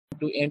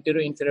to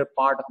anterior-inferior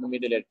part of the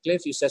middle ear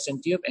cleft,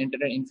 eustachian tube,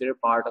 anterior-inferior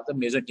part of the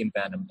major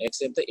tympanum,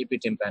 except the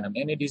epitympanum.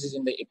 Any disease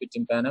in the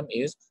epitympanum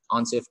is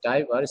unsafe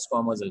type or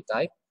squamosal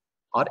type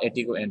or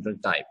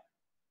eticoenteral type.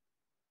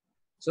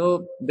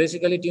 So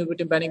basically,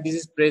 tubulotympanic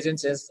disease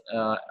presents as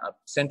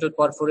central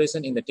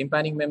perforation in the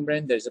tympanic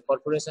membrane. There is a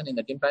perforation in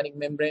the tympanic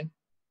membrane.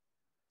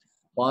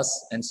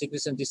 Pus and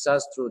secretion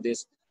discharge through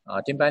this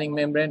tympanic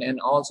membrane, and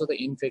also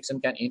the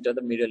infection can enter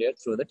the middle ear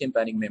through the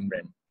tympanic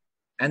membrane.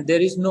 And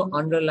there is no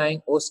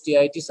underlying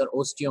osteitis or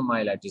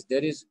osteomyelitis.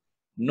 There is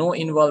no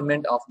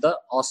involvement of the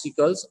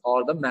ossicles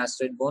or the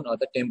masseter bone or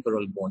the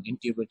temporal bone in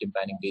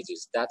tubulotympanic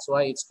disease. That's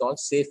why it's called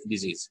safe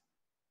disease.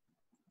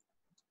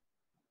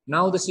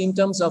 Now the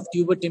symptoms of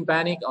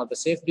tubulotympanic or the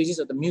safe disease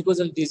or the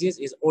mucosal disease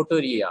is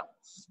otorrhea.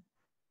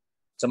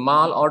 It's a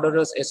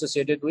malodorous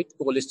associated with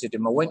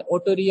cholesteatoma. When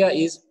otorrhea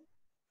is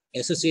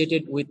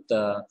associated with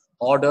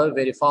odor,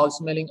 very foul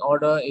smelling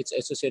odor, it's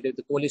associated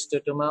with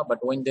cholesteatoma. But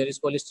when there is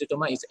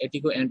cholesteatoma, it's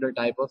eticoenteral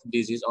type of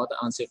disease or the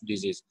unsafe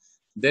disease.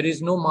 There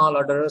is no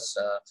malodorous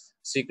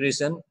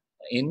secretion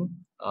in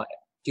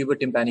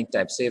tubulotympanic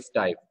type, safe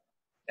type.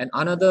 And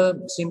another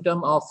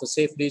symptom of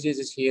safe disease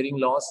is hearing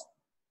loss.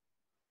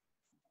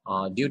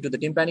 Due to the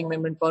tympanic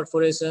membrane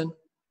perforation,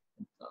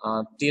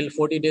 till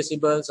 40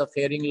 decibels of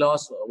hearing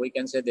loss, we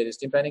can say there is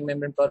tympanic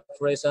membrane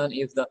perforation.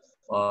 If the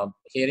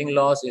hearing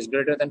loss is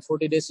greater than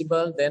 40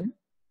 decibel, then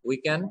we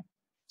can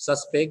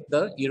suspect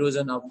the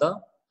erosion of the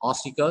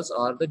ossicles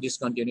or the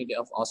discontinuity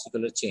of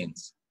ossicular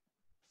chains.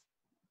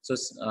 So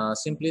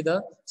simply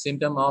the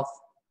symptom of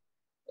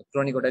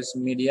chronic otitis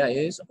media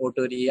is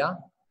otorrhea,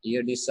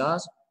 ear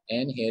discharge,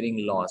 and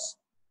hearing loss.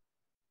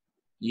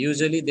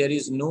 Usually there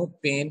is no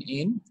pain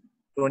in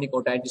chronic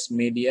otitis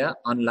media,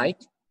 unlike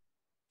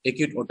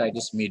acute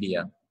otitis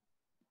media.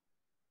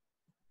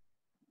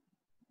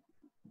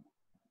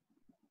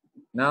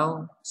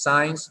 Now,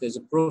 signs: there's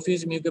a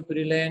profuse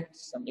mucopurulent.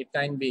 It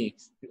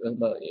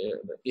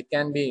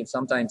can be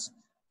sometimes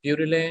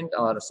purulent,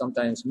 or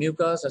sometimes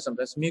mucus, or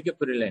sometimes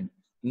mucopurulent.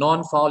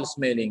 Non-foul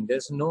smelling.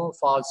 There's no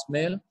foul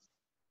smell,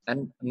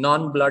 and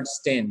non-blood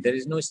stain. There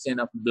is no stain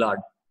of blood.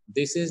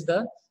 This is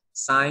the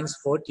signs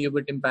for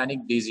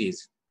tubulotympanic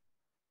disease.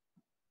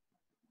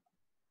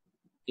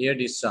 Ear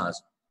discharge.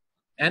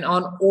 And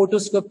on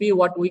otoscopy,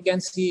 what we can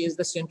see is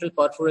the central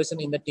perforation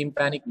in the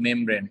tympanic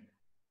membrane.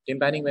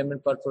 Tympanic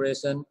membrane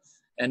perforation,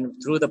 and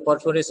through the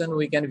perforation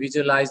we can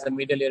visualize the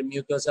middle ear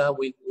mucosa,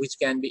 which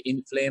can be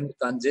inflamed,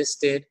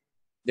 congested.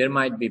 There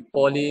might be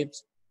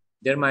polyps,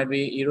 there might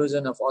be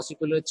erosion of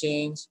ossicular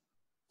chains,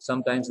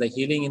 sometimes the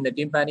healing in the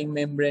tympanic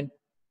membrane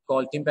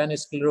called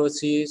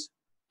tympanosclerosis.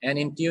 And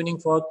in tuning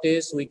fork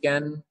test, we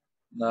can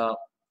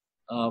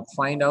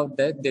find out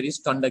that there is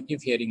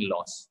conductive hearing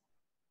loss.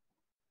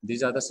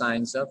 These are the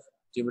signs of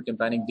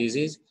tubulotympanic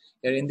disease.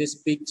 Here in this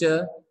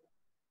picture,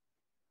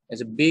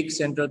 there's a big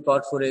central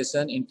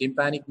perforation in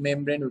tympanic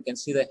membrane. We can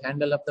see the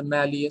handle of the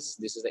malleus.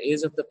 This is the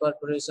edge of the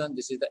perforation.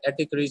 This is the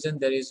attic region.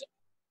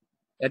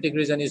 Attic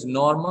region is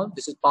normal.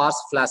 This is pars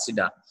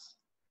flaccida.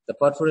 The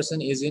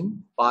perforation is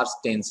in pars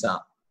tensa.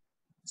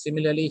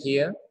 Similarly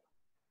here,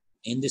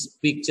 in this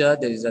picture,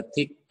 there is a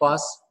thick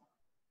pus,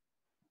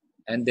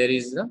 and there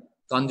is the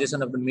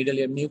congestion of the middle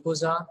ear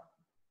mucosa.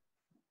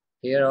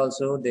 Here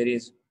also there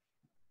is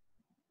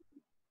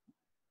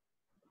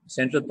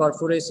central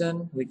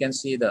perforation. We can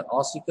see the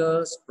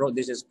ossicles.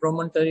 This is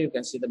promontory. You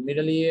can see the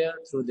middle ear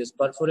through this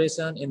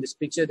perforation. In this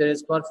picture, there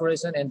is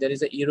perforation, and there is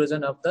the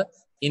erosion of the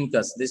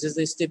incus. This is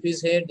the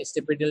stapes head,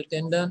 stapedial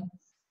tendon.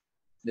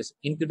 This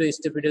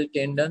incudostapedial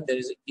tendon, there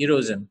is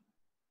erosion.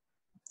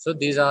 So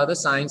these are the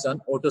signs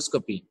on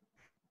otoscopy.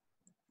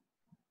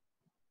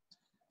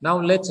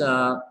 Now let's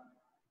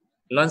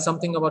learn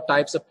something about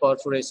types of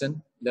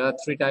perforation. There are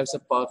 3 types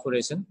of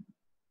perforation.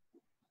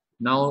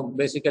 Now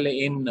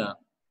basically in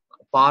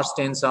pars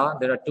tensa,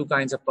 there are 2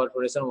 kinds of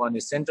perforation. One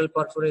is central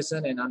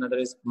perforation and another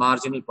is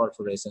marginal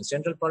perforation.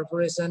 Central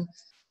perforation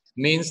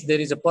means there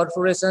is a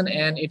perforation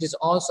and it is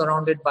all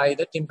surrounded by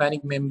the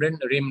tympanic membrane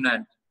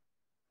remnant.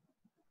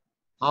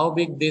 How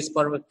big this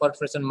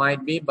perforation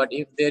might be, but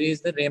if there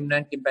is the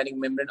remnant tympanic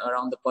membrane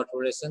around the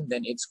perforation,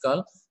 then it's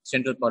called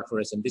central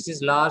perforation. This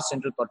is large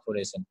central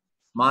perforation.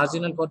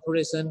 Marginal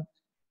perforation,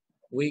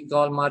 we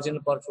call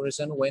marginal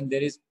perforation when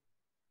there is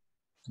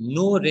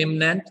no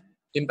remnant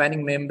tympanic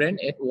membrane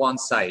at one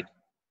side.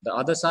 The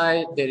other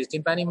side, there is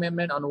tympanic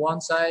membrane. On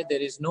one side,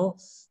 there is no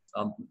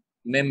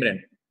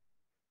membrane,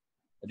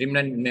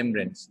 remnant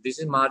membranes. This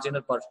is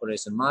marginal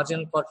perforation.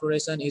 Marginal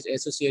perforation is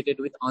associated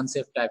with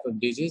unsafe type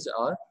of disease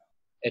or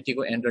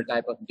eticoenteral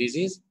type of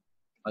disease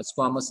or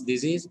squamous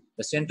disease.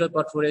 The central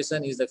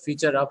perforation is the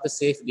feature of the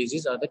safe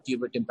disease or the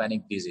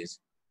tubulotympanic disease.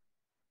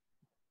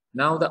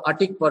 Now the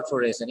attic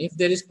perforation. If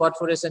there is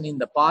perforation in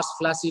the pars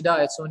flaccida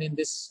as shown in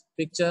this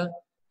picture,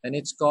 then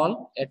it's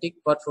called attic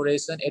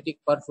perforation. Attic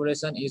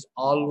perforation is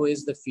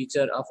always the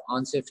feature of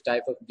unsafe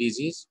type of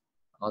disease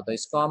or the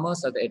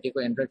squamous or the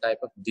eticoenteral type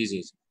of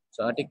disease.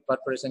 So attic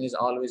perforation is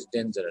always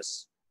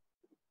dangerous.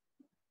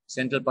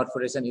 Central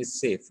perforation is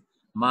safe.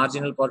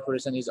 Marginal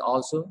perforation is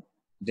also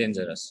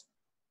dangerous.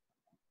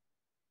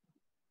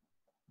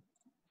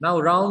 Now,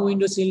 round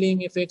window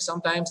sealing effect,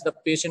 sometimes the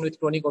patient with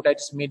chronic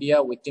otitis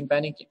media with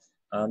tympanic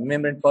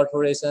membrane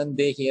perforation,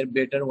 they hear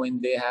better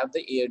when they have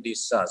the air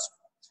discharge.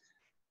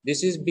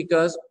 This is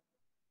because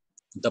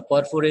the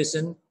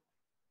perforation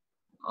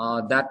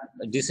that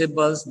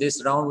disables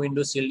this round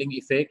window shielding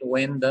effect.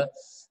 When there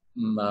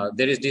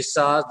is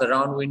discharge, the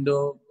round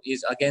window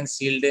is again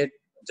shielded,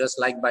 just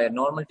like by a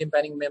normal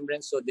tympanic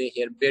membrane, so they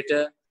hear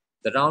better.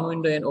 The round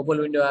window and oval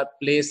window are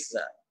placed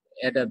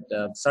at a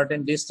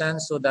certain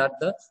distance, so that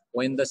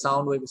when the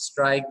sound wave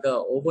strike the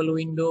oval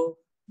window,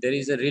 there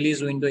is a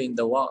release window in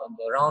the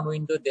round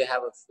window. They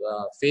have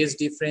a phase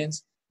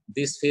difference.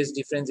 This phase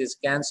difference is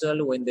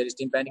cancelled when there is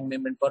tympanic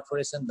membrane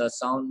perforation. The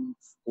sound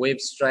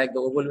waves strike the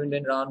oval window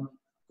and round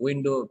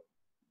window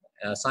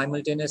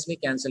simultaneously,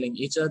 cancelling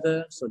each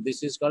other. So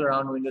this is called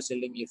round window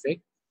shielding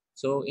effect.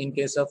 So in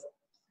case of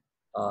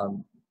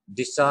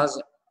discharge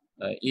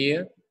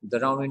ear, the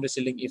round window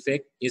shielding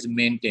effect is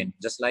maintained,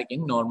 just like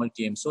in normal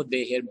TM. So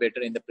they hear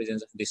better in the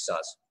presence of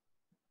discharge.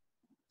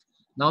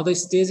 Now the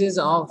stages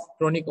of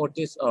chronic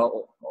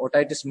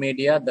otitis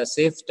media, the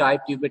safe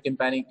type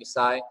tubulotympanic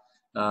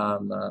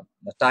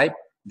type,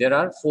 there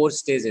are 4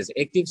 stages.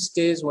 Active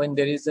stage, when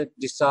there is a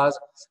discharge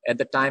at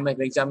the time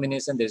of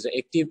examination, there is an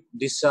active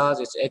discharge.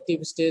 It's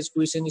active stage.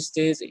 Quiescent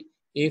stage,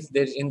 if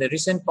there is in the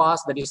recent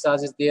past the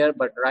discharge is there,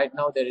 but right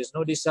now there is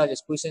no discharge,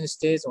 it's quiescent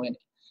stage.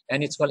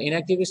 And it's called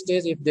inactive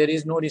stage if there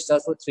is no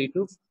discharge for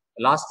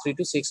last 3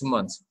 to 6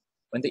 months,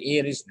 when the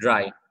air is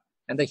dry.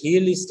 And the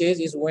healed stage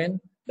is when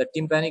the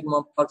tympanic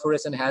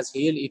perforation has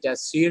healed, it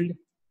has sealed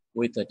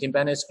with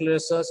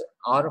tympanosclerosis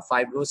or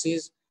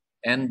fibrosis,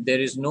 and there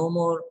is no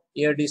more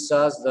air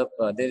discharge,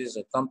 there is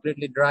a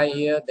completely dry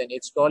air, then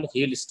it's called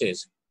healed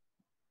stage.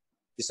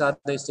 These are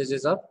the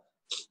stages of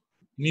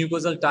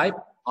mucosal type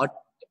or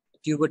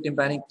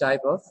tubulotympanic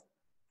type of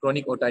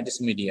chronic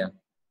otitis media.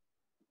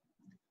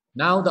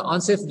 Now the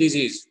unsafe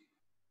disease,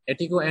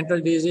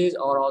 eticoantral disease,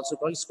 or also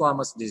called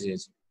squamous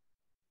disease.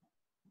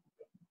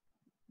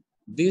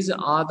 These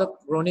are the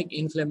chronic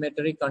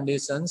inflammatory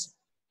conditions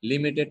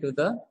limited to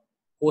the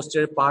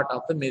posterior part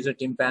of the major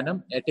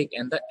tympanum, etic,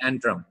 and the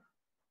antrum.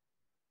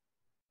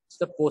 It's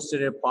the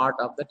posterior part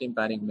of the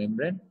tympanic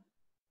membrane,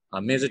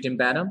 major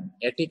tympanum,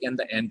 etic, and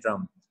the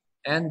antrum.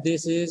 And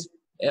this is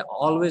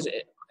always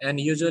and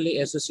usually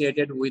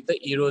associated with the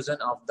erosion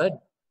of the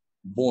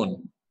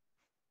bone,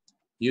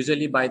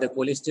 usually by the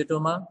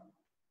cholesteatoma.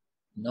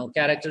 Now,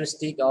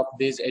 characteristic of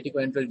this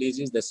eticoantral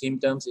disease, the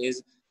symptoms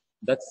is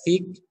the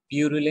thick,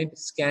 purulent,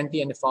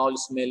 scanty, and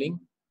foul-smelling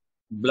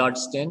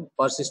blood-stained,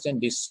 persistent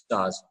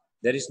discharge.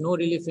 There is no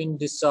relief in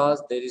discharge.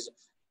 There is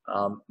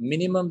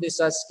minimum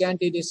discharge,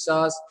 scanty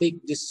discharge, thick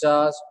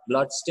discharge,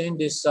 blood-stained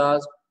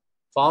discharge,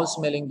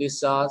 foul-smelling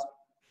discharge,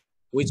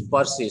 which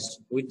persists,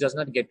 which does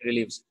not get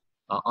relief.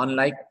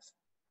 Unlike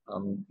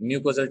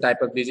mucosal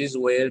type of disease,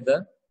 where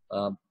the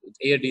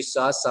air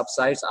discharge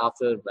subsides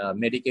after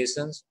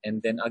medications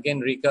and then again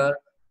recur,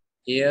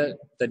 here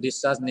the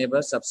discharge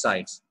never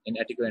subsides in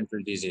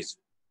eticoantral disease.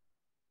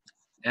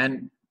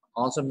 And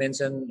also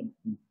mentioned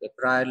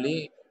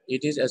priorly,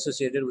 it is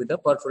associated with the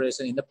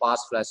perforation in the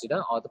pars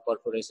flaccida or the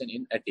perforation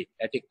in etic.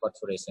 Etic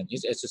perforation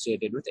is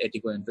associated with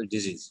eticoantral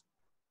disease.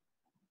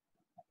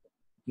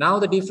 Now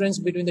the difference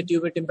between the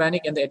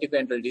tubulotympanic and the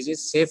eticoantral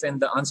disease, safe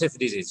and the unsafe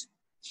disease.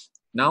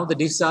 Now the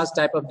discharge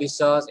type of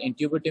discharge in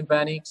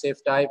tubulotympanic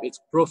safe type is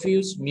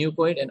profuse,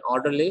 mucoid, and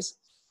odorless.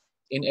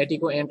 In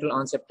eticoantral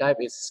unsafe type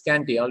is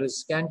scanty, always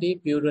scanty,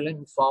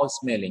 purulent, foul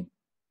smelling,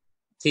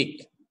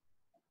 thick.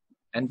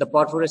 And the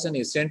perforation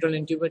is central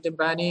in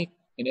tubulotympanic.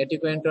 In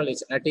eticoantral,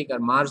 it's etic or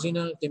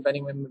marginal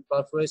tympanic membrane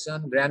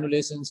perforation.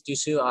 Granulations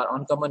tissue are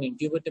uncommon in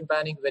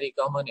tubulotympanic, very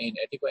common in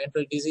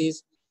eticoantral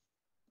disease.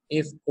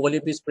 If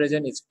polyp is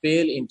present, it's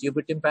pale in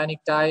tubulotympanic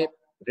type,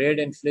 red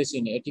and fleshy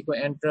in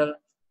eticoantral.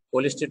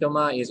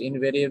 Cholesteatoma is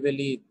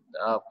invariably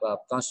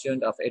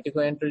constituent of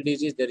eticoantral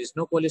disease. There is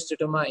no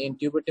cholesteatoma in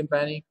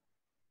tubulotympanic.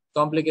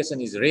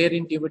 Complication is rare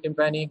in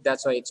tubulotympanic.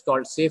 That's why it's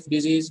called safe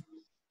disease,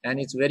 and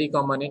it's very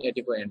common in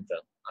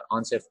eticoantral or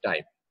unsafe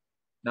type.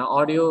 Now,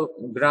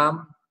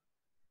 audiogram,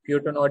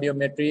 Pureton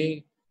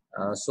audiometry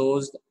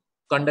shows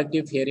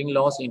conductive hearing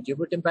loss in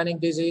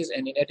tubulotympanic disease,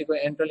 and in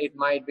eticoantral it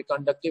might be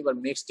conductive or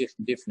mixed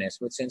deafness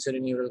with sensory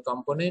neural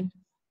component,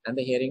 and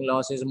the hearing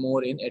loss is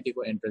more in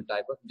eticoantral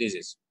type of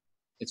disease.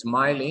 It's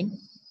mild in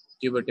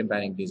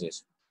tubulotympanic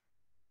disease.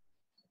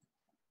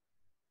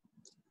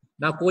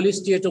 Now,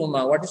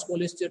 cholesteatoma. What is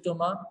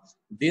cholesteatoma?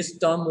 This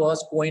term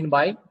was coined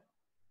by,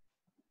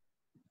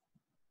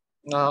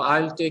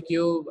 I'll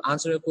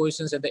answer your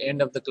questions at the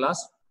end of the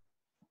class.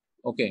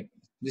 Okay.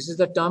 This is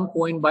the term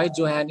coined by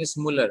Johannes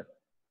Muller.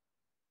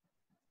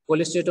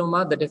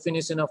 Cholesteatoma, the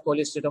definition of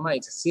cholesteatoma,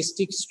 is a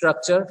cystic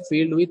structure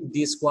filled with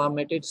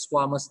desquamated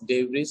squamous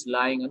debris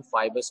lying on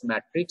fibrous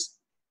matrix.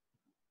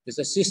 It's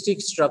a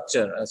cystic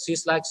structure, a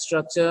cyst-like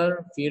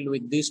structure filled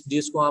with this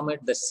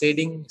desquamated, the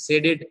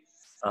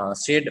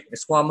shaded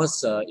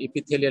squamous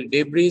epithelial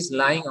debris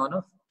lying on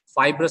a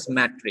fibrous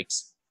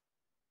matrix.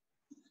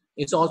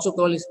 It's also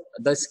called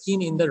the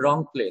skin in the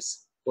wrong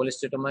place.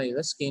 Cholesteatoma is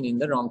a skin in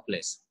the wrong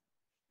place.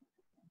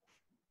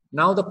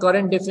 Now the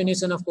current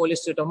definition of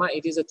cholesteatoma,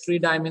 it is a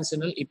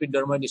three-dimensional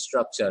epidermoid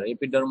structure.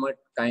 Epidermoid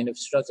kind of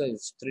structure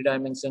is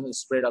three-dimensional,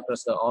 spread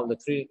across all the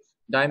three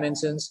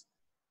dimensions.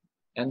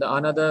 And the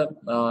another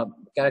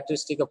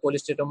characteristic of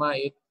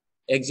cholesteatoma, it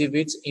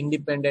exhibits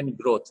independent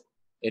growth.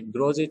 It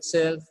grows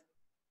itself.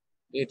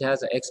 It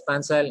has an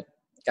expansile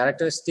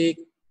characteristic.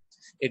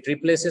 It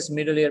replaces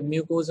middle ear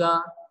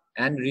mucosa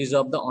and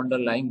resorb the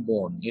underlying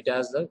bone. It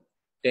has the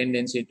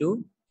tendency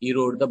to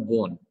erode the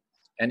bone,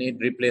 and it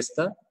replaces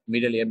the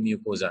middle ear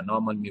mucosa,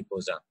 normal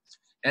mucosa.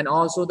 And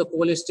also the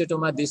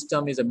cholesteatoma, this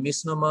term is a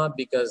misnomer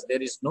because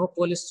there is no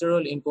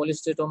cholesterol in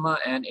cholesteatoma,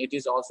 and it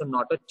is also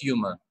not a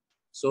tumor.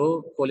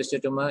 So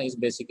cholesteatoma is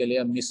basically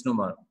a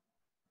misnomer.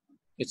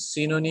 Its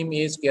synonym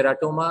is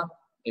keratoma.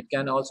 It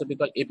can also be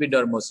called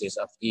epidermosis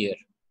of ear.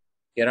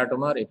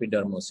 Keratoma or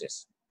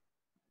epidermosis.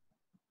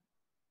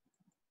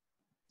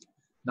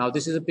 Now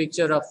this is a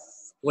picture of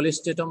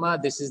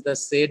cholesteatoma. This is the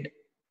said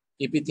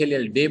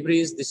epithelial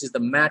debris. This is the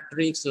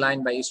matrix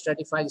lined by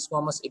stratified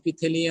squamous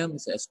epithelium.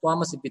 It's a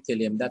squamous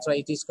epithelium. That's why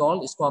it is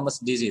called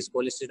squamous disease.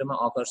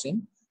 Cholesteatoma occurs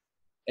in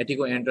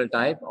etichoantral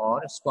type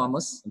or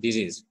squamous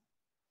disease.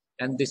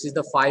 And this is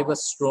the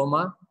fibrous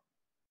stroma.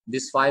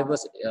 This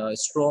fibrous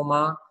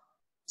stroma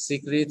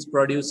secretes,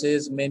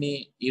 produces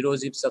many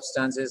erosive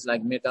substances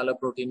like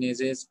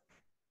metalloproteinases,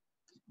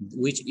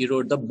 which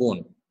erode the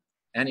bone.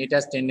 And it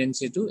has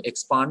tendency to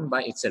expand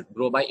by itself,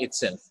 grow by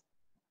itself,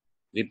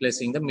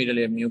 replacing the middle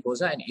ear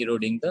mucosa and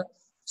eroding the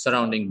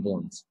surrounding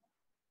bones.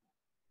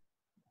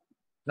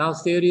 Now,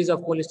 theories of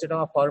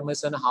cholesteatoma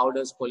formation. How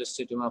does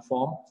cholesteatoma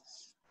form?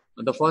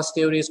 The first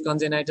theory is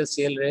congenital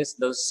cell race.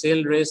 The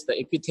cell race, the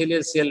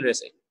epithelial cell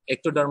race,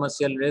 ectodermal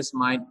cell race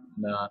might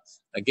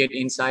get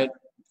inside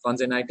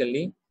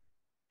congenitally.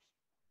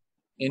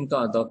 In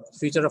the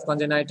feature of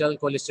congenital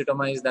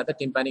cholesteatoma is that the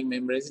tympanic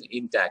membrane is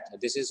intact.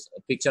 This is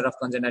a picture of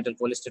congenital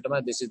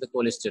cholesteatoma. This is the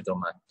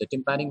cholesteatoma. The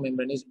tympanic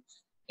membrane is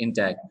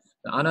intact.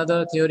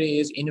 Another theory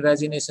is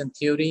invagination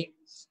theory.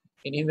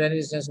 In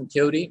invagination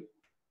theory,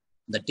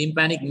 the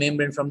tympanic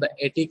membrane from the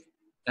atic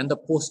and the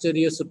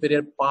posterior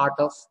superior part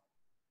of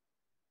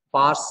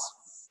pars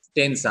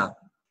tensa.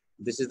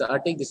 This is the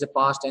atic, this is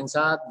pars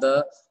tensa.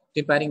 The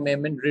tympanic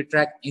membrane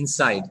retract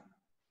inside.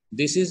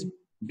 This is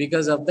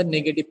because of the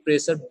negative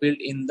pressure built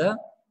in the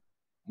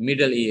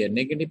middle ear.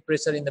 Negative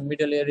pressure in the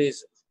middle ear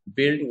is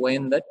built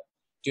when the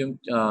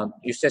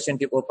eustachian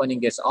tube opening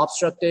gets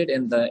obstructed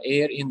and the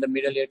air in the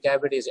middle ear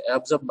cavity is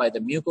absorbed by the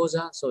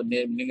mucosa. So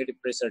negative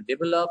pressure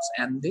develops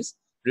and this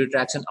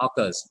retraction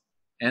occurs.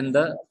 And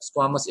the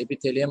squamous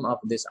epithelium of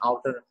this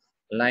outer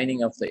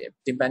lining of the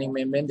tympanic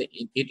membrane,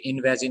 it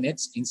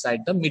invaginates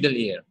inside the middle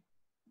ear.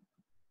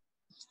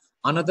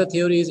 Another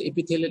theory is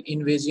epithelial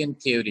invasion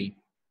theory.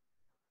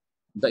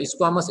 The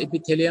squamous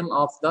epithelium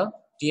of the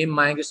TM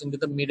migrates into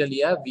the middle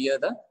ear via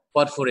the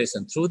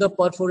perforation. Through the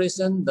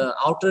perforation, the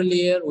outer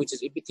layer, which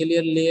is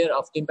epithelial layer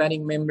of tympanic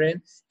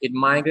membrane, it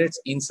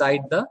migrates inside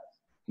the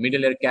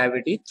middle ear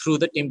cavity through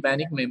the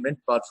tympanic membrane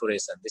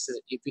perforation. This is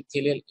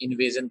epithelial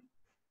invasion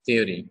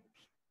theory.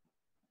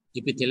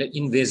 Epithelial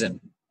invasion.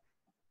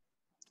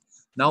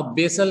 Now,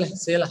 basal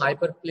cell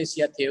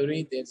hyperplasia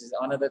theory, this is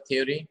another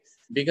theory.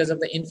 Because of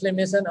the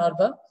inflammation or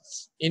the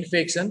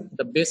infection,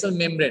 the basal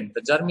membrane,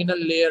 the germinal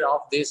layer of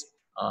this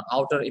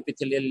outer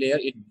epithelial layer,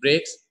 it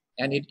breaks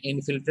and it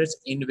infiltrates,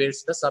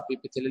 invades the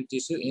subepithelial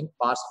tissue in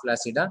pars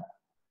flaccida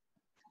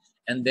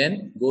and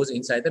then goes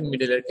inside the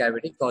middle ear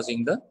cavity,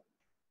 causing the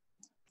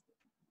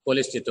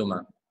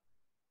cholesteatoma.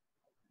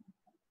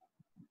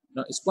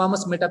 Now,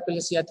 squamous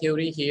metaplasia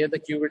theory, here the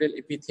cuboidal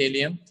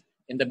epithelium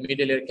in the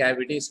middle ear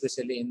cavity,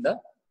 especially in the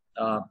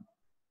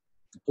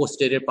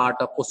posterior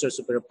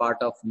superior part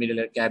of middle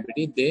ear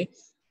cavity, they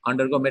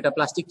undergo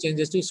metaplastic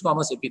changes to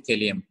squamous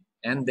epithelium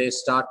and they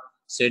start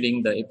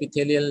shedding the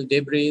epithelial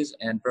debris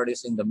and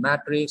producing the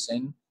matrix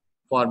and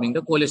forming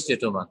the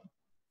cholesteatoma.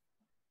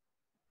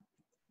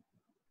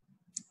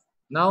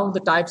 Now the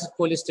types of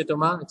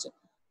cholesteatoma, it's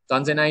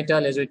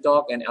congenital as we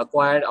talk and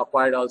acquired.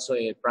 Acquired also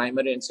a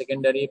primary and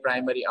secondary.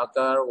 Primary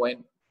occur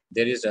when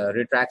there is a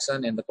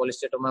retraction and the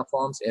cholesteatoma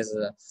forms as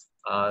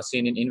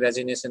seen in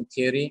invagination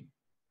theory.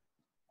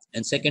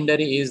 And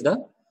secondary is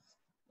the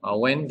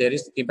when there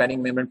is tympanic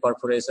membrane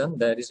perforation,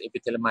 there is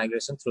epithelial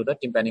migration through the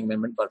tympanic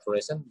membrane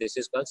perforation. This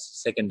is called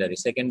secondary.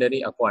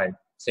 Secondary acquired,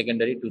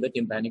 secondary to the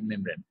tympanic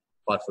membrane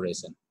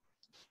perforation.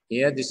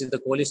 Here, this is the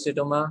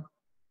cholesteatoma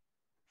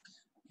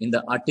in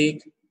the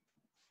attic.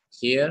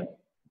 Here,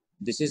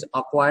 this is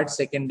acquired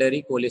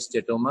secondary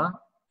cholesteatoma.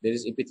 There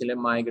is epithelial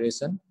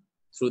migration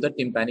through the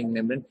tympanic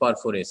membrane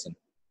perforation.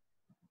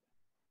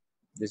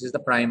 This is the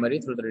primary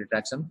through the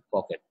retraction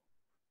pocket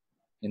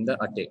in the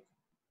attic.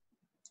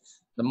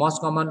 The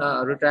most common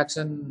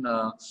retraction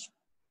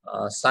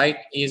site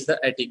is the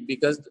attic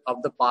because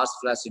of the pars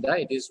flaccida.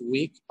 It is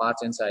weak, pars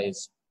tensa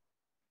is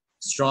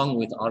strong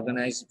with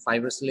organized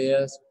fibrous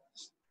layers,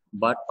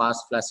 but pars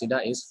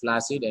flaccida is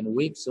flaccid and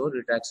weak, so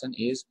retraction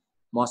is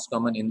most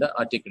common in the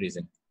attic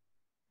region.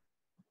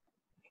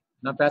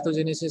 Now,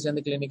 pathogenesis and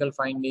the clinical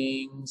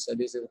findings.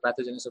 This is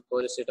pathogenesis of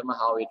cholesteatoma,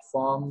 how it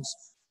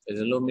forms.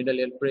 There's a low middle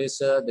ear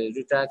pressure, there's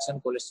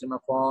retraction, cholesteatoma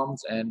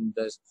forms, and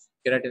the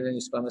keratin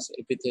squamous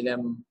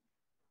epithelium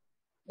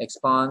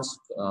expands,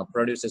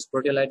 produces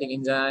proteolytic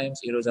enzymes,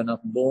 erosion of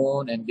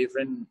bone, and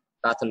different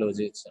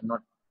pathologies.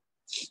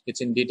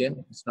 It's in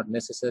detail, it's not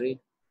necessary.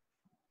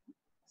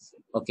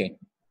 Okay,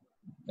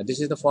 this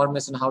is the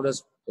formation. How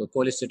does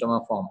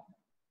cholesteatoma form?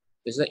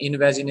 This is the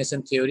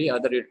invagination theory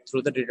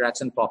through the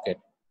retraction pocket.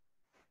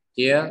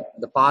 Here,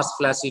 the pars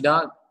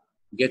flaccida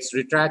gets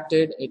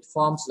retracted, it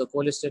forms the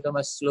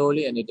cholesteatoma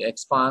slowly and it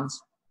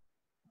expands.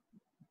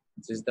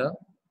 This is the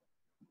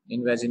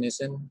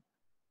invagination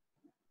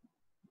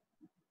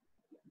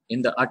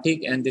in the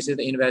attic, and this is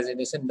the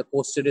invagination in the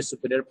posterior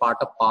superior part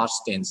of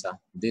pars tensa,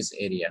 this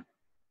area.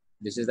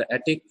 This is the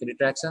attic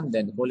retraction,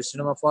 then the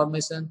cholesteatoma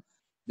formation.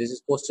 This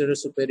is posterior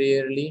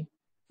superiorly.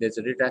 There's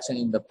a retraction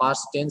in the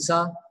pars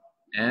tensa,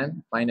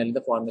 and finally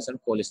the formation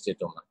of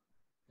cholesteatoma.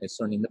 It's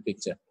shown in the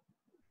picture.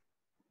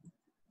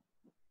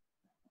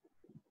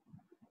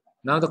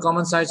 Now the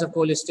common sites of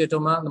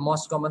cholesteatoma, the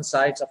most common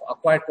sites of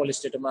acquired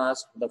cholesteatoma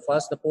is the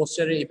first, the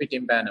posterior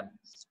epitympanum.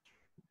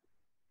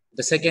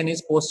 The second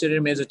is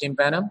posterior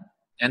mesotympanum,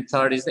 and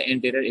third is the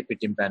anterior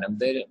epitympanum.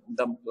 The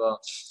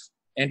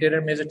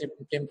anterior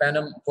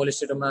mesotympanum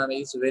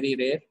cholesteatoma is very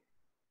rare.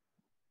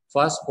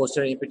 First,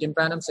 posterior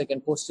epitympanum,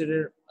 second,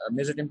 posterior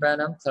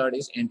mesotympanum, third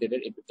is anterior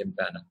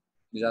epitympanum.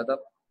 These are the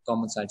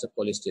common sites of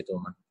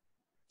cholesteatoma.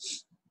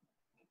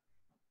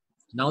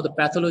 Now, the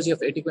pathology of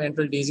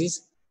eticoantral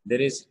disease, there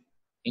is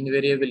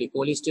invariably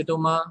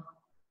cholesteatoma.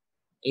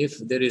 If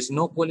there is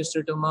no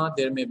cholesteatoma,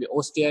 there may be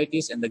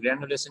osteitis and the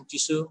granulation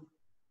tissue.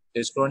 There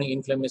is chronic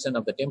inflammation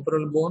of the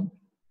temporal bone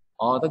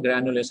or the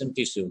granulation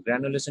tissue.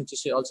 Granulation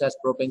tissue also has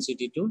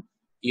propensity to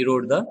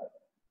erode the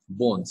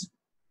bones.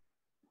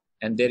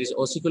 And there is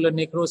ossicular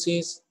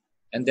necrosis,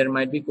 and there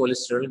might be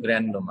cholesterol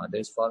granuloma.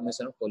 There is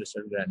formation of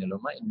cholesterol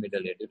granuloma in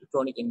middle ear due to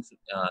chronic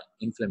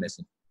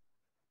inflammation.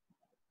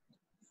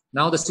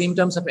 Now the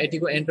symptoms of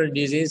eticoantral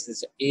disease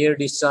is ear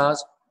discharge,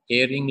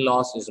 hearing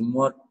loss is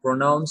more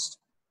pronounced.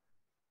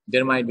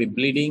 There might be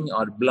bleeding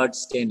or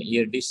blood-stained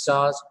ear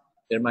discharge.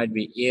 There might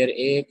be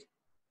earache.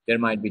 There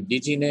might be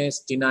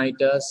dizziness,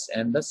 tinnitus,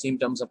 and the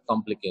symptoms of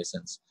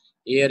complications.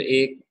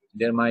 Earache,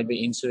 there might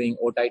be ensuing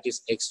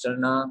otitis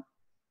externa,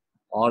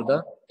 or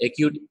the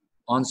acute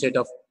onset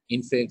of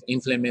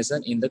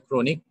inflammation in the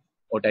chronic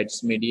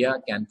otitis media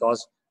can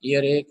cause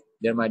earache.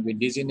 There might be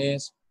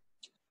dizziness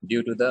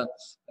due to the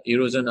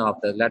erosion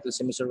of the lateral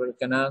semicervical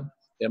canal.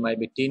 There might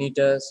be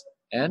tinnitus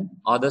and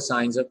other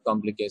signs of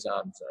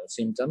complications,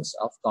 symptoms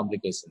of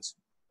complications.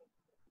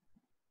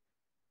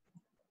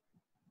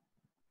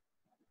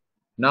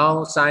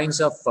 Now,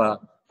 signs of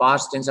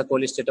pars tensa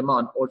cholesteatoma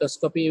on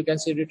otoscopy, you can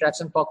see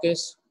retraction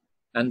pockets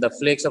and the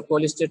flakes of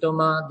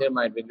cholesteatoma. There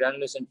might be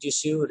granulation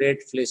tissue, red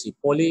fleshy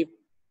polyp,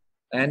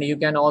 and you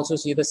can also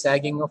see the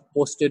sagging of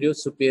posterior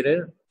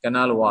superior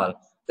canal wall.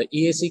 The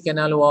EAC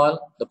canal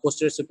wall, the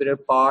posterior superior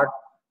part,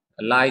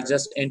 lies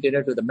just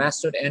anterior to the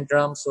mastoid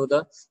antrum, so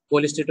the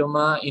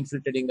cholesteatoma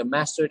infiltrating the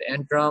mastoid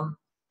antrum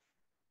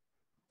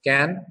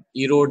can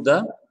erode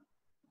the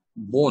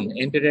bone,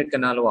 anterior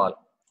canal wall.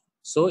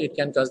 So it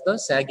can cause the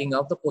sagging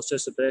of the posterior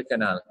superior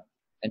canal.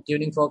 And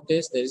tuning fork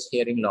test, there is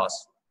hearing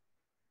loss.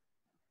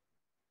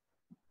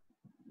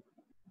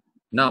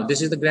 Now,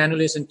 this is the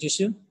granulation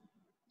tissue.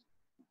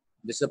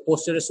 This is the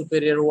posterior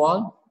superior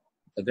wall.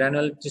 The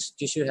granular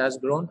tissue has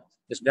grown.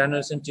 This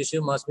granulation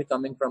tissue must be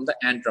coming from the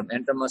antrum.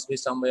 Antrum must be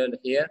somewhere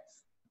here.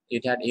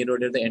 It had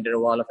eroded the anterior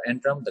wall of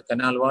antrum, the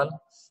canal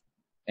wall,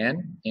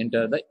 and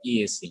enter the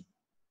EAC.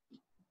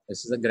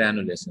 This is the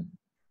granulation.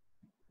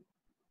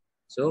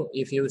 So,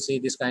 if you see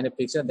this kind of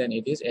picture, then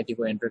it is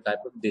eticoantral type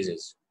of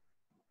disease.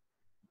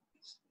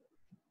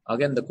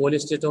 Again, the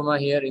cholesteatoma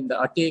here in the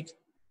attic.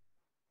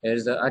 Here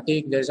is the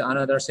attic. There is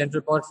another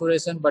central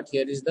perforation, but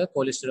here is the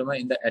cholesteatoma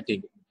in the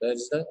attic. There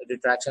is the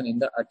retraction in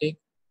the attic.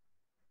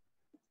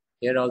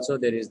 Here also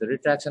there is the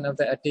retraction of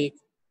the attic.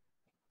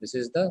 This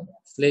is the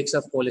flakes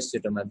of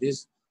cholesteatoma.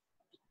 These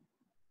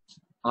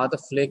are the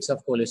flakes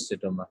of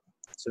cholesteatoma.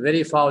 So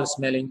very foul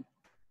smelling.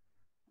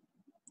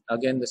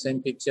 Again, the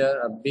same picture,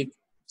 a big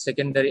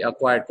secondary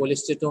acquired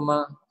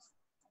cholesteatoma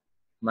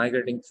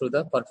migrating through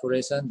the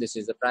perforation. This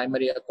is the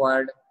primary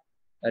acquired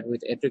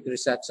with atrial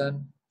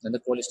resection, and the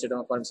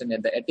cholesteatoma formation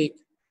at the attic.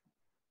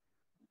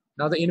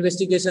 Now the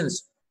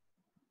investigations.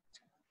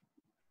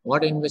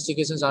 What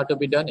investigations are to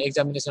be done?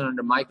 Examination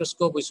under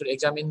microscope. We should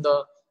examine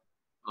the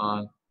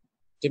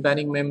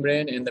tympanic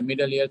membrane and the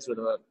middle ear through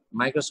the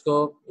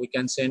microscope. We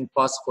can send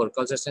pus for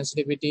culture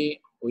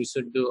sensitivity. We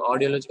should do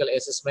audiological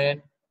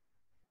assessment,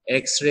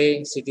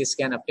 X-ray, CT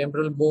scan of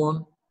temporal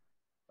bone,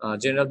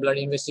 general blood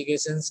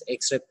investigations,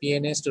 X-ray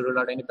PNS to rule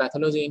out any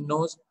pathology in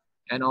nose,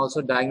 and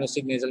also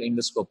diagnostic nasal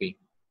endoscopy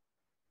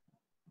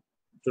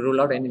to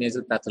rule out any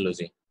nasal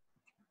pathology.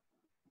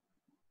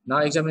 Now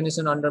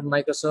examination under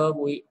microscope,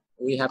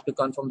 we have to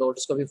confirm the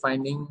otoscopy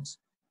findings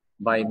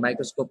by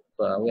microscope.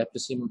 We have to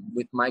see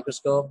with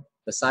microscope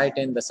the site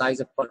and the size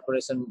of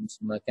perforation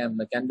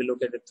can be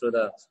located through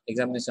the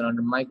examination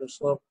under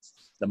microscope.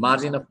 The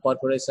margin of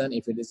perforation,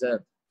 if it is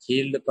a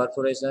healed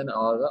perforation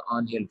or the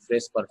unhealed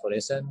fresh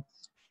perforation,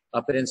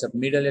 appearance of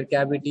middle ear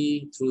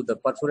cavity through the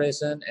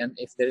perforation, and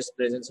if there is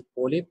presence of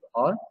polyp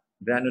or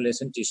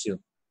granulation tissue,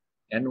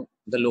 and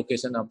the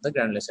location of the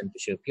granulation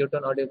tissue. Pure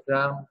tone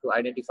audiogram to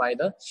identify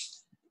the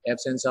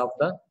absence of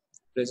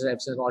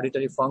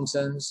auditory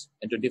functions,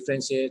 and to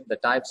differentiate the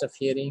types of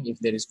hearing, if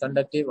there is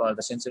conductive or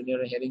the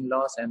sensorineural hearing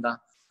loss, and the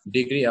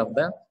degree of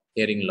the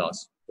hearing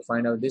loss. To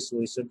find out this,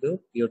 we should do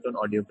pure tone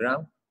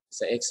audiogram.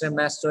 It's an X-ray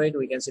mastoid.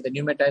 We can see the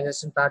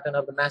pneumatization pattern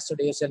of the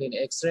mastoid ear cell in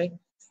X-ray.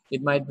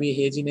 It might be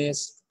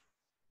haziness.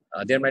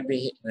 There might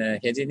be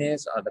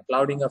haziness or the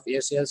clouding of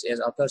ear cells as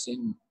occurs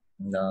in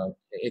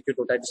acute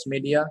otitis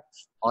media,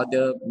 or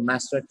the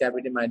mastoid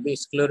cavity might be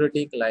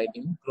sclerotic like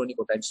in chronic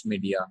otitis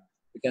media.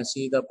 You can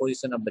see the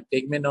position of the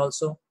tegmen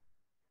also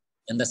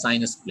and the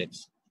sinus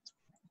plates.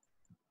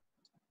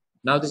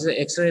 Now this is an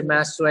X-ray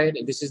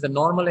mastoid. This is the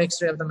normal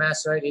X-ray of the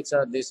mastoid. It's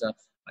this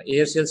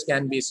ear cells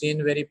can be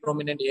seen, very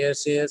prominent ear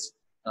cells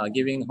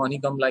giving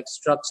honeycomb-like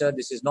structure.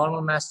 This is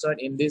normal mastoid.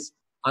 In this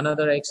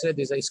another X-ray,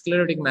 this is a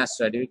sclerotic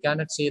mastoid. We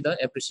cannot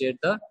appreciate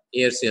the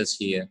ear cells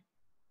here.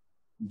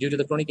 Due to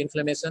the chronic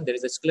inflammation, there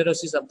is a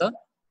sclerosis of the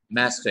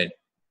mastoid.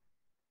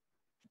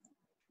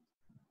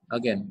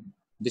 Again,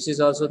 this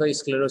is also the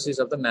sclerosis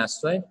of the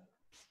mastoid.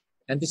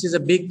 And this is a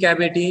big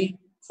cavity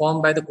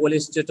formed by the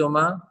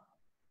cholesteatoma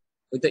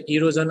with the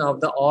erosion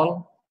of the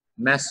all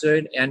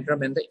mastoid,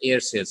 antrum, and the ear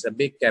cells, a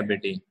big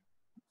cavity.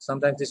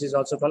 Sometimes this is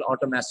also called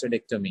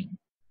automastoidectomy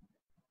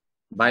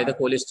by the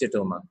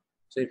cholesteatoma.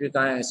 So if you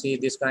can see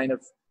this kind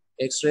of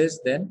X-rays,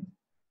 then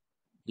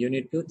you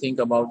need to think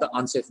about the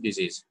unsafe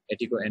disease,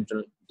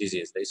 eticoantral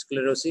disease, the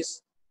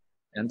sclerosis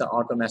and the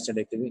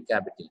automastoidectomy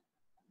cavity.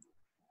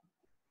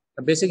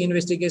 The basic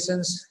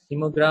investigations: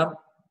 hemogram,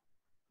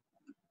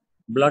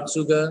 blood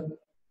sugar,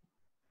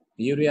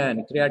 urea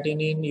and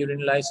creatinine,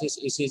 urinalysis,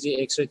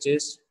 ECG, X-ray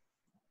chest.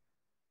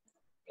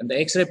 And the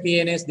X-ray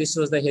PNS, this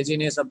was the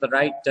haziness of the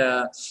right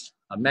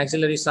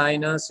maxillary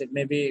sinus. It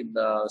may be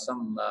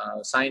some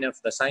sign of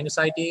the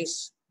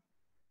sinusitis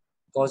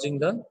causing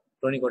the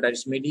chronic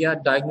otitis media.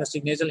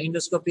 Diagnostic nasal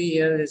endoscopy.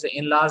 Here is an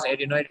enlarged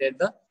adenoid at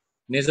the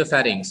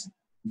nasopharynx.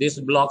 This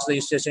blocks the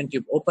eustachian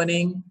tube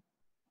opening,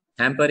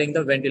 hampering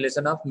the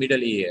ventilation of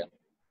middle ear.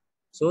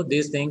 So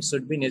these things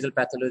should be nasal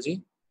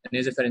pathology,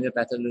 nasopharyngeal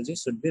pathology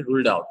should be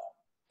ruled out.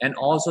 And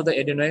also the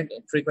adenoid,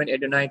 frequent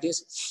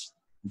adenitis,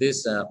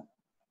 this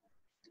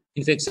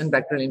infection,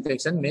 bacterial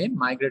infection may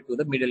migrate to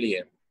the middle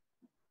ear.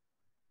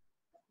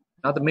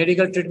 Now the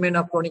medical treatment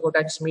of chronic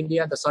otitis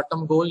media, the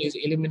short-term goal is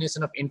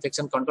elimination of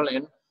infection control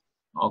and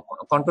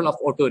control of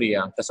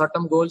otorrhea. The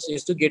short-term goal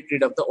is to get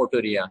rid of the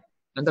otorrhea,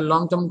 and the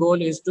long-term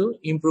goal is to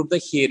improve the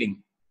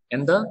hearing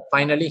and the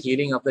finally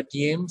healing of the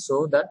TM,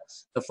 so that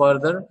the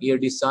further ear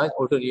discharge,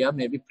 otorrhea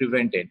may be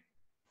prevented.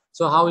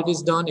 So how it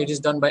is done? It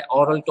is done by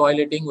oral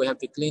toileting. We have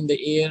to clean the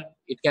ear.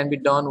 It can be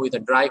done with a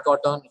dry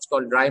cotton. It's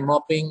called dry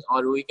mopping,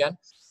 or we can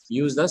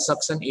use the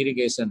suction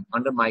irrigation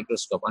under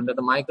microscope. Under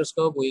the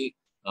microscope, we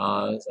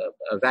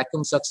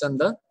vacuum suction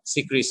the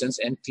secretions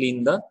and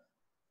clean the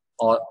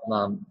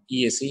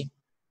EAC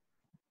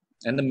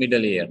and the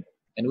middle ear.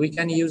 And we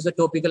can use the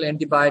topical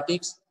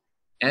antibiotics,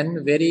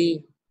 and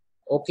very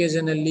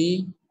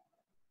occasionally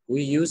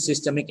we use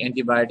systemic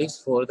antibiotics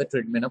for the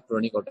treatment of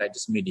chronic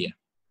otitis media.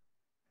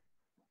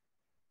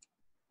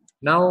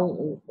 Now,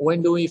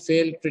 when do we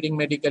fail treating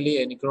medically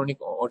any chronic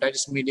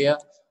otitis media?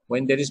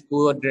 When there is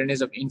poor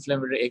drainage of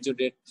inflammatory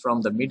exudate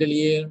from the middle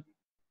ear,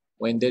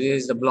 when there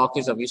is the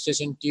blockage of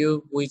eustachian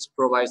tube, which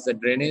provides the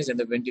drainage and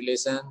the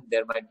ventilation,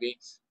 there might be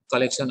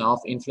collection of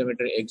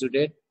inflammatory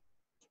exudate,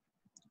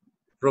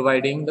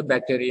 providing the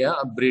bacteria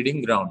a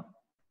breeding ground.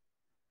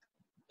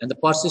 And the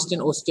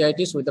persistent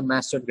osteitis with the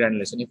mastoid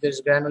granulation. If there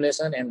is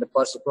granulation and the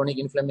chronic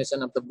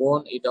inflammation of the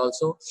bone, it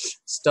also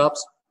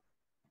stops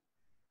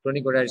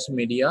chronic otitis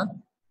media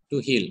to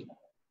heal.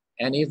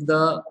 And if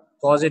the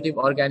causative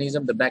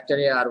organism, the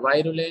bacteria, are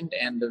virulent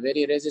and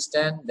very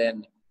resistant,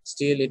 then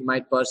still it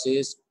might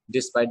persist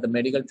despite the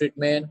medical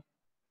treatment.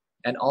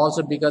 And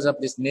also because of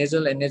this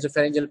nasal and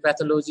nasopharyngeal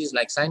pathologies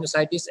like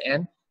sinusitis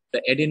and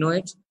the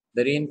adenoids,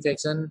 the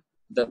reinfection,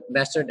 the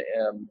mastoid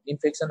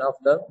infection of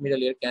the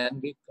middle ear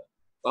can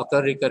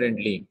occur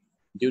recurrently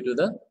due to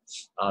the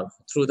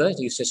through the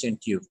eustachian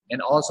tube.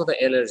 And also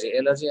the allergy.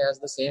 Allergy has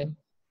the same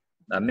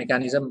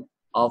mechanism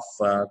of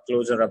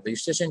closure of the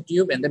eustachian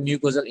tube and the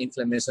mucosal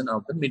inflammation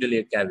of the middle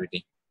ear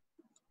cavity.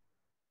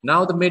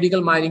 Now the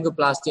medical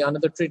myringoplasty,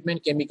 another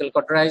treatment, chemical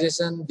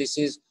cauterization. This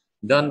is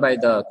done by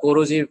the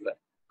corrosive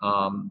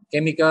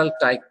chemical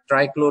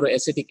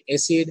trichloroacetic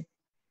acid.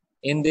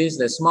 In this,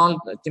 the small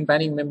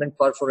tympanic membrane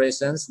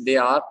perforations, they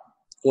are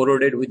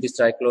corroded with this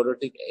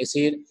trichloroacetic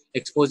acid,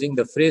 exposing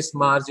the fresh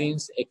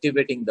margins,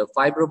 activating the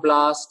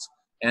fibroblasts,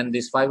 and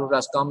these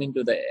fibroblasts come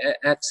into the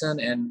action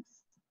and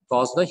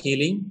cause the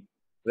healing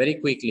very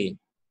quickly.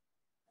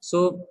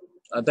 So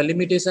the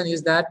limitation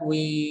is that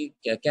we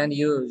can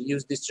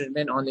use this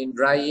treatment only in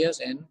dry ears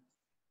and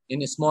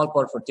in a small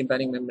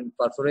tympanic membrane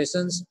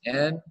perforations,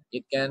 and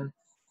it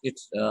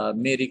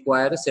may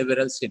require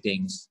several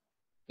sittings.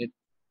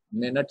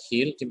 may not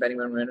heal, tympanic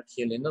membrane may not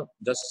heal in the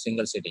just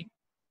single sitting.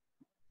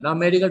 Now,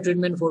 medical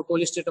treatment for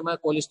cholesteatoma.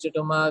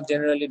 Cholesteatoma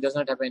generally does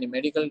not have any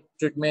medical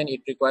treatment.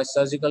 It requires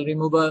surgical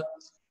removal,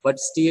 but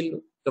still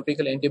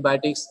topical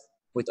antibiotics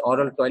with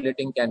oral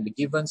toileting can be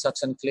given,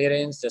 suction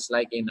clearance, just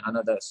like in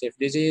another safe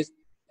disease.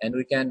 And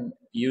we can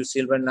use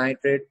silver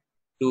nitrate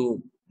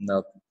to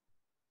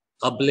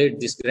ablate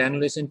this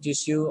granulation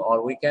tissue,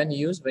 or we can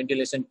use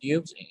ventilation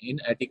tubes in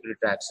aortic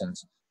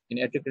retractions. In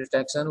aortic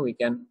retraction, we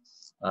can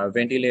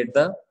ventilate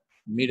the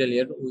middle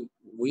ear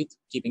with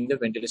keeping the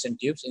ventilation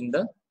tubes in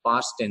the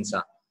pars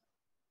tensa.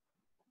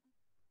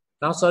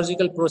 Now,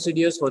 surgical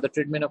procedures for the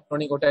treatment of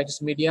chronic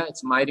otitis media.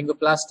 It's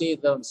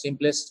myringoplasty, the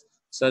simplest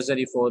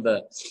surgery for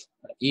the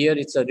ear.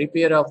 It's a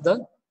repair of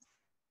the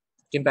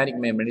tympanic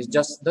membrane. It's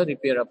just the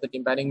repair of the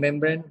tympanic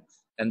membrane.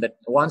 And that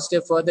one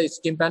step further is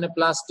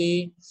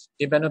tympanoplasty.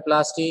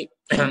 Tympanoplasty,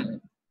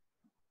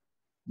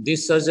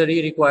 this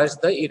surgery requires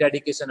the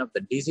eradication of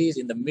the disease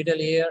in the middle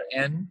ear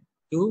and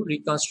to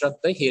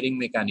reconstruct the hearing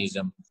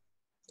mechanism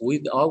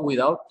with or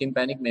without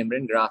tympanic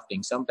membrane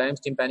grafting. Sometimes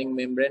tympanic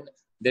membrane,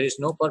 there is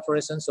no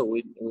perforation, so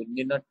we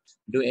need not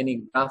do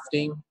any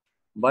grafting,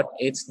 but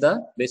it's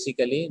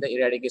basically the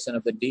eradication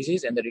of the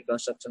disease and the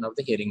reconstruction of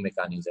the hearing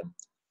mechanism.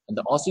 And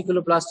the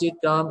ossiculoplasty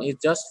term is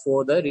just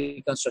for the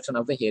reconstruction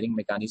of the hearing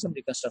mechanism,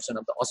 reconstruction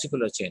of the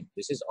ossicular chain.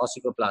 This is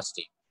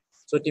ossicoplasty.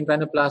 So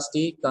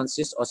tympanoplasty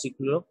consists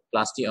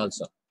ossiculoplasty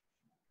also.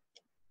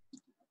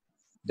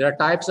 There are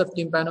types of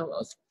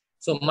tympanoplasty.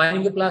 So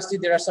myringoplasty,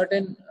 there are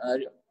certain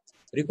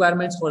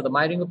requirements for the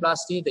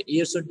myringoplasty. The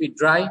ear should be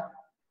dry.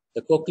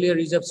 The cochlear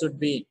reserve should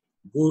be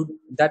good.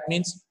 That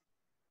means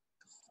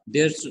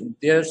there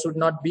should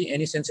not be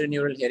any sensory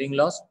neural hearing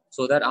loss,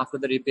 so that after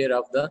the repair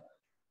of the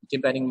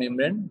tympanic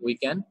membrane, we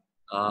can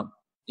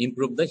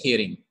improve the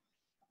hearing.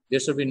 There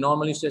should be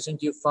normal eustachian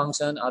tube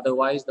function.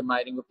 Otherwise, the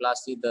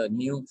myringoplasty, the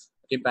new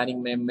tympanic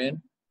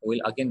membrane will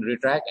again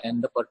retract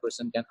and the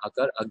perforation can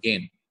occur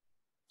again.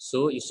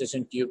 So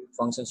eustachian tube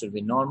function should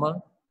be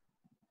normal.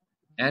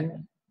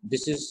 And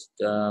this is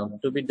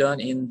to be done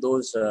in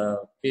those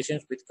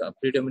patients with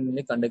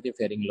predominantly conductive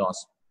hearing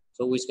loss.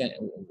 So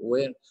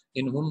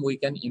in whom we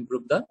can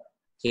improve the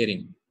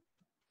hearing.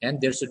 And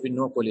there should be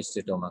no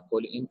cholesteatoma.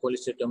 In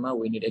cholesteatoma,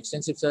 we need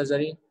extensive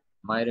surgery.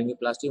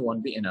 Myringoplasty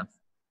won't be enough.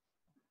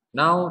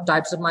 Now,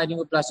 types of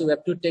myringoplasty, we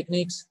have two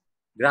techniques.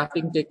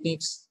 Grafting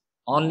techniques,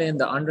 onlay and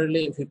the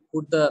underlay. If we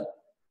put the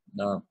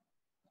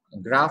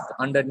graft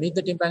underneath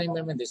the tympanic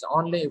membrane, this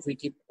onlay. If we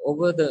keep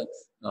over the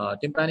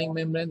tympanic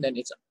membrane, then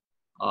it's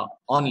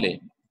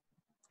onlay.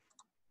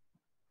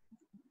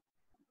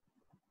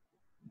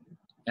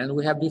 And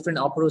we have different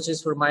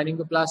approaches for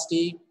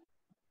myringoplasty.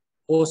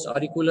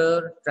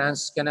 Post-auricular,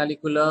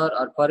 transcanalicular,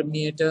 or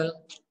permeatal.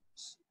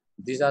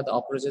 These are the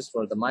approaches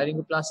for the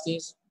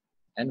myringoplasties,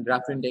 and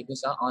grafting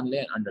techniques are onlay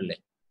and underlay.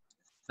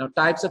 Now,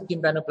 types of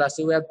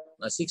tympanoplasty. We have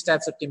 6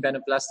 types of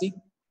tympanoplasty,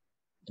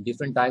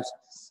 different types.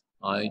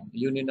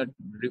 You need not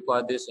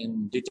require this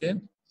in detail.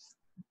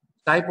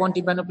 Type 1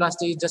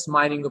 tympanoplasty is just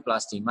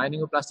myringoplasty.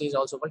 Myringoplasty is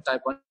also called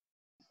type 1.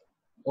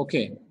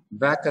 Okay,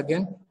 back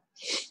again.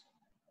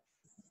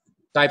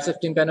 Types of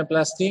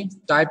tympanoplasty.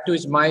 Type 2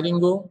 is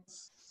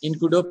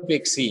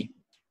myringo-incudopexy.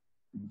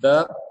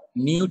 The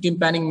new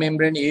tympanic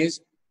membrane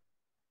is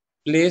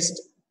placed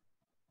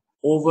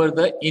over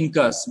the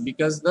incus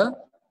because the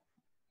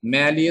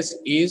malleus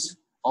is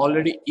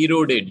already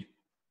eroded.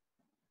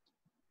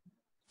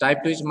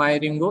 Type 2 is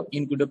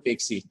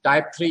myringo-incudopexy.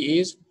 Type 3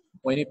 is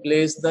when you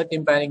place the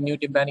new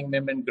tympanic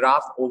membrane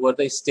graft over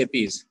the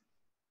stapes.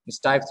 It's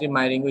type 3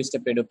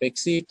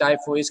 myringo-stapedopexy. Type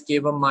 4 is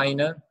cavum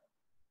minor.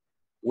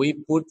 We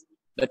put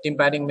the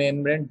tympanic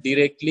membrane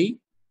directly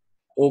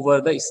over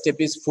the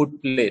stapes foot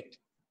plate,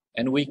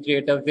 and we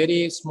create a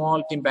very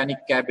small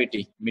tympanic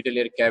cavity, middle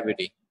ear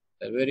cavity,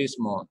 very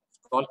small.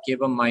 It's called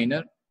cavum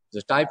minor.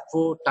 The type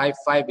 4, type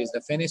 5 is the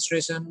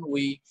fenestration.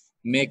 We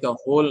make a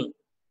hole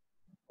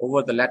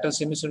over the lateral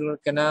semicircular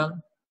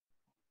canal.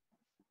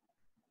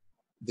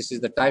 This is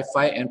the type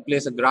 5, and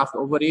place a graft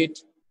over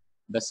it.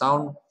 The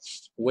sound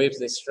waves,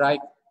 they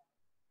strike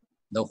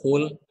the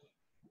hole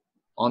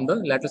on the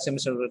lateral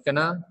semicircular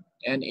canal.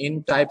 And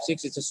in type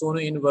 6, it's a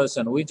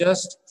sono-inversion. We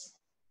just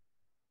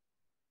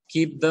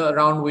keep the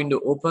round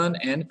window open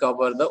and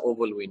cover the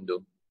oval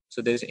window.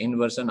 So there is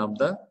inversion of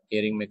the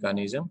hearing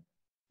mechanism.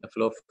 The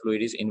flow of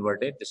fluid is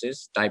inverted. This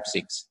is type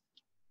 6.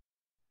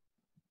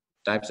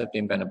 Types of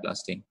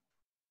tympanoplasty.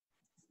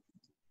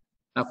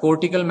 Now,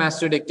 cortical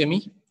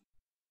mastoidectomy.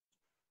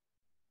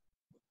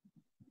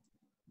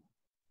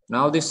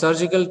 Now, the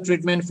surgical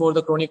treatment for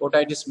the chronic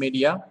otitis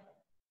media.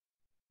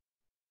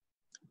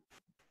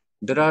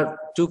 There are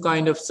 2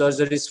 kinds of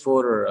surgeries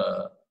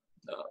for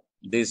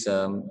this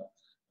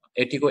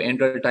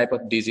eticoenteral type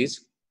of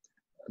disease.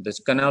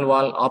 This canal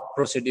wall up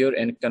procedure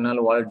and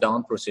canal wall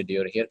down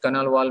procedure. Here,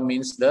 canal wall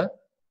means the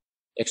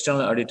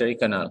external auditory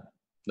canal,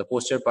 the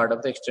posterior part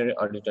of the exterior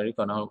auditory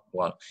canal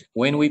wall.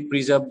 When we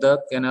preserve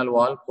the canal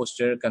wall,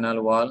 posterior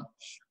canal wall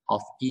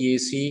of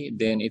EAC,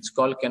 then it's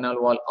called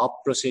canal wall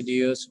up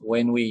procedures.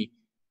 When we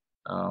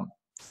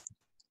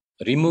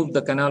remove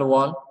the canal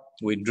wall,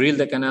 we drill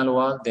the canal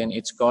wall, then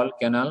it's called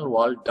canal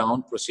wall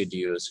down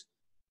procedures.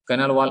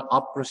 Canal wall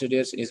up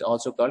procedures is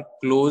also called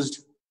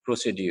closed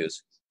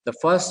procedures. The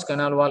first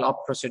canal wall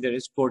up procedure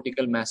is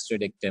cortical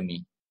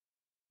mastoidectomy.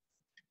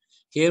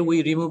 Here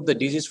we remove the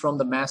disease from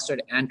the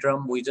mastoid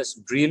antrum. We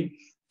just drill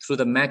through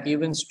the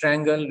McEwen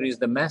strangle, reach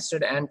the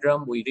mastoid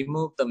antrum. We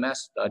remove the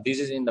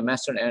disease in the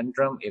mastoid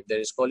antrum if there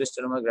is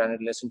cholesteatoma,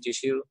 granulation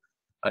tissue,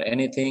 or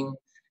anything.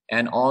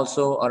 And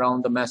also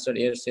around the mastoid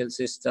air cell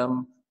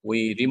system,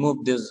 we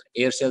remove this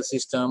air cell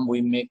system.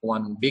 We make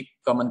one big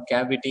common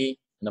cavity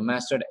in the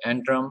mastoid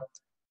antrum,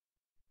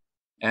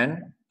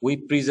 and we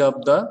preserve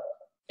the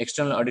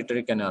external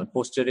auditory canal,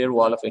 posterior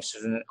wall of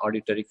external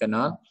auditory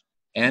canal,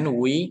 and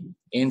we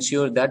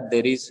ensure that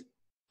there is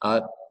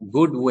a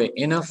good way,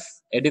 enough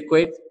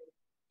adequate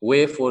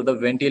way for the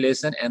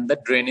ventilation and the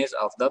drainage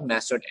of the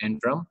mastoid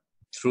antrum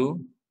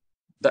through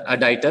the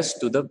additus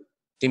to the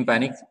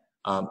tympanic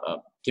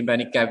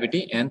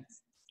cavity and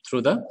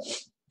through the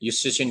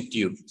eustachian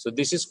tube. So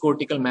this is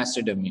cortical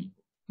mastoidectomy.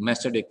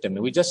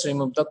 We just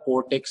remove the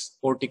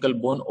cortical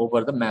bone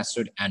over the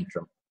mastoid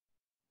antrum.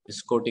 This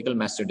is cortical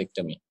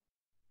mastoidectomy.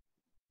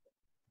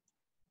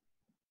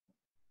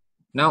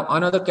 Now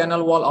another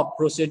canal wall up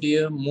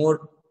procedure,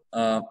 more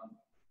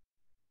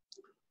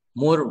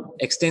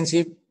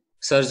extensive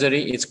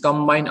surgery is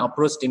combined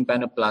approach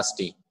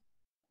tympanoplasty.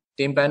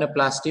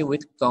 Tympanoplasty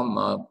with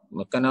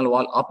canal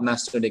wall up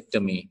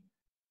mastoidectomy.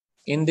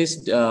 In this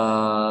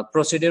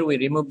procedure, we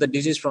remove the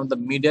disease from the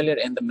middle ear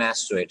and the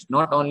mastoid.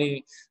 Not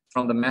only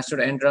from the mastoid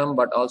antrum,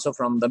 but also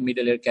from the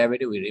middle ear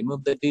cavity, we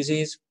remove the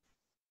disease.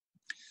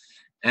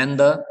 And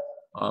the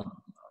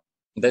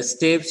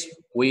steps,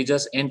 we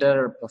just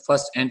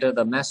first enter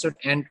the mastoid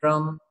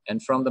antrum,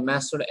 and from the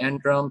mastoid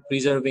antrum,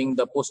 preserving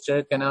the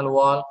posterior canal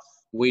wall,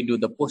 we do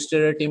the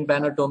posterior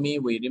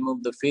tympanotomy, we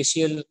remove the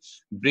facial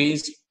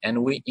bridge,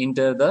 and we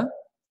enter the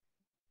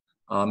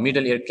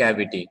middle ear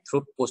cavity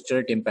through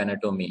posterior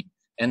tympanotomy.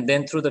 And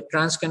then through the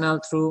transcanal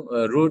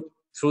route,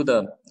 through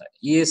the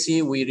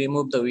EAC, we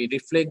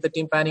reflect the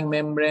tympanic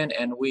membrane,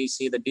 and we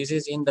see the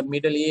disease in the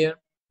middle ear,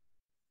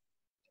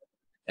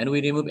 and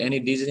we remove any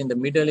disease in the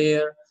middle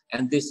ear.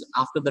 And this,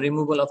 after the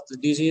removal of the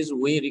disease,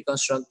 we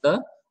reconstruct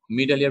the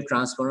middle ear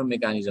transformer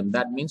mechanism.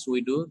 That means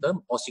we do the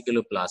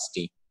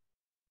ossiculoplasty.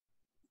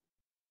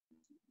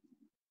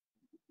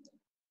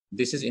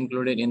 This is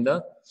included in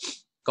the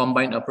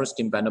combined approach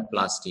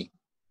tympanoplasty.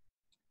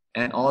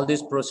 And all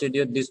these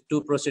procedures, these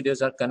two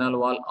procedures are canal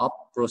wall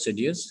up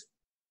procedures.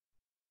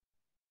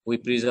 We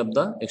preserve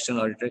the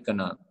external auditory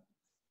canal.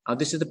 Now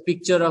this is the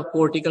picture of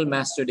cortical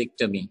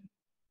mastoidectomy.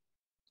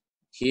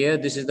 Here,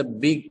 this is the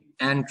big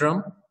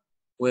antrum.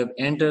 We have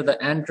entered the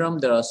antrum.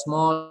 There are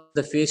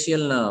the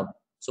facial nerve.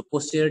 So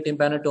posterior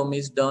tympanotomy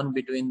is done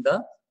between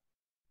the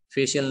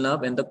facial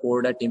nerve and the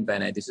chorda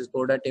tympani. This is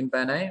chorda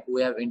tympani.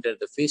 We have entered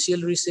the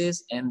facial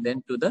recess and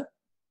then to the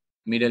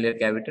middle ear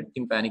cavity,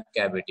 tympanic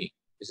cavity.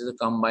 This is a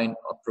combined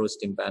approach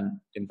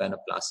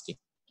tympanoplasty.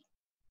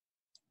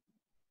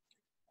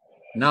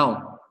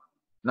 Now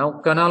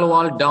canal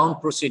wall down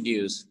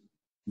procedures.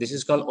 This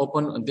is called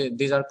open.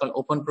 These are called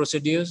open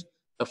procedures.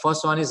 The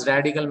first one is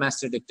radical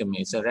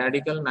mastoidectomy. It's a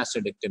radical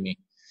mastoidectomy.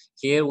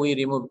 Here we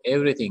remove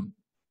everything.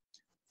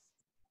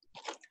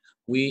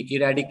 We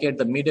eradicate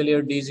the middle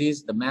ear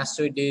disease, the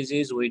mastoid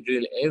disease. We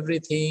drill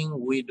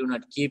everything. We do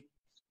not keep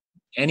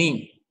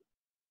any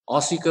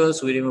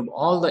ossicles. We remove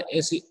all the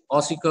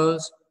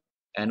ossicles,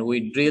 and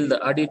we drill the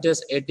additus,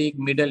 atic,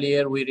 middle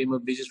ear. We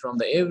remove disease from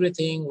the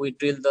everything. We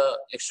drill the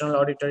external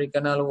auditory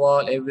canal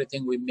wall,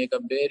 everything. We make a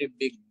very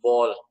big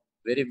ball,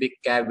 very big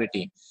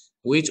cavity,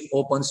 which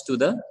opens to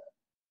the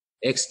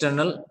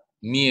external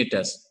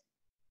meatus.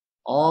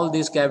 All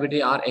these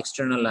cavities are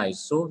externalized,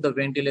 so the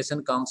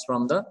ventilation comes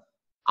from the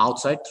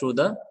outside through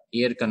the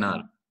ear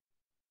canal,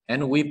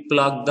 and we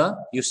plug the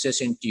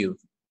eustachian tube.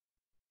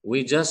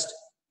 We just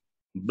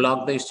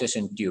block the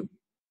eustachian tube,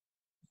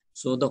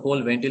 so the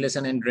whole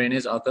ventilation and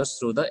drainage occurs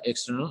through the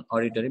external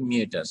auditory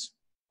meatus.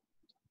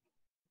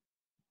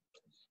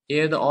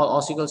 Here all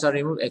ossicles are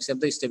removed except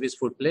the stapes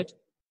foot plate.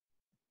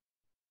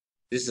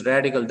 This is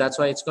radical, that's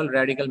why it's called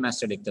radical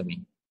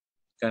mastoidectomy.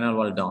 Canal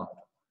wall down.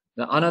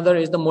 The another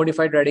is the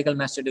modified radical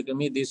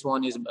mastoidectomy. This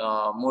one is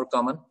more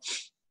common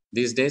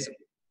these days.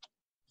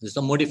 This is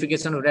the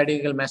modification of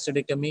radical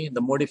mastoidectomy. The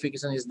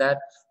modification is that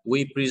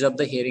we preserve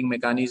the hearing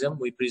mechanism,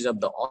 we preserve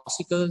the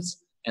ossicles,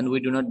 and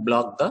we do not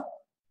block the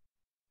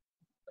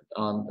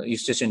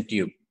eustachian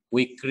tube.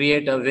 We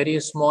create a very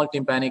small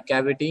tympanic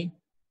cavity,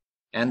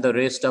 and the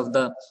rest of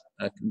the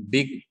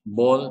big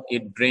ball,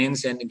 it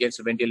drains and gets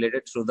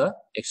ventilated through the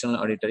external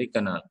auditory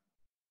canal.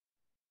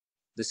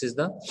 This is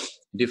the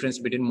difference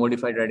between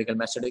modified radical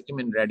mastoidectomy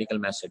and radical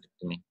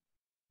mastoidectomy.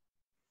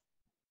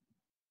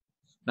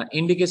 Now,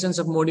 indications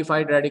of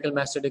modified radical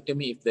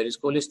mastoidectomy: if there is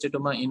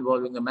cholesteatoma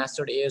involving the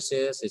mastoid air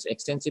cells, is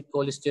extensive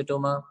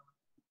cholesteatoma,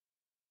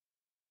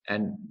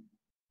 and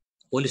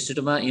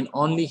cholesteatoma in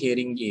only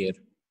hearing ear.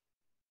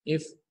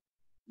 If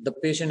the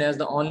patient has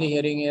the only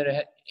hearing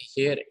ear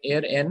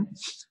and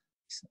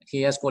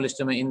he has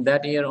cholesteatoma in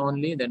that ear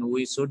only, then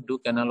we should do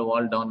canal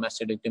wall down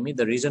mastectomy.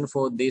 The reason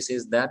for this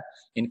is that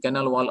in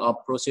canal wall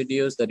up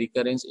procedures, the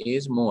recurrence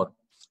is more.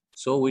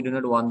 So we do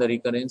not want the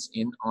recurrence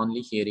in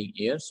only hearing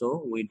ear.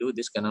 So we do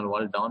this canal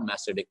wall down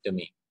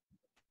mastectomy.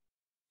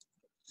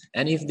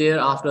 And if there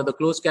after the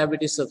closed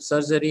cavity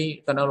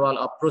surgery, canal wall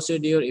up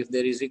procedure, if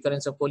there is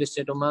recurrence of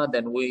cholesteatoma,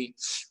 then we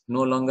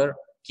no longer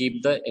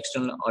keep the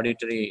external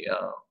auditory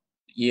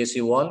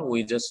EAC wall.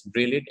 We just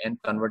drill it and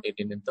convert it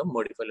into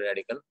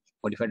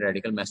modified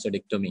radical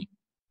mastectomy.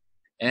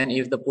 And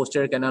if the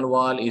posterior canal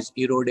wall is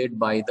eroded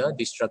by the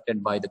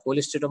destructed by the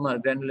cholesteatoma or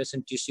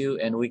granulation tissue,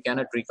 and we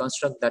cannot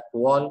reconstruct that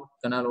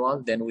canal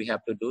wall, then we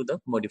have to do the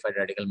modified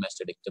radical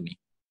mastectomy.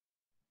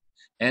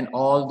 And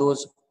all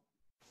those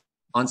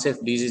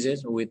unsafe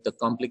diseases with the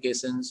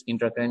complications,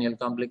 intracranial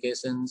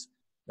complications,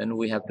 then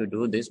we have to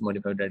do this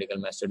modified radical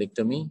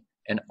mastectomy.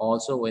 And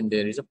also when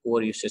there is a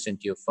poor eustachian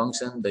tube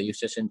function, the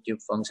eustachian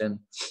tube function,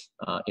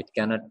 it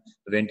cannot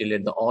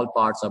ventilate all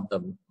parts of the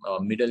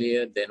middle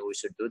ear, then we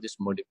should do this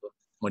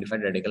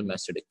modified radical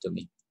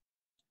mastectomy.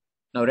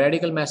 Now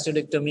radical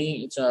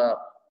mastectomy, it's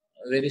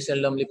very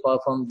seldomly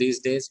performed these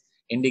days.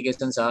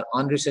 Indications are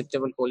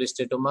unresectable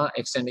cholesteatoma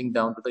extending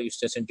down to the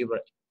eustachian tube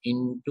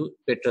into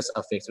petrous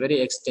apex,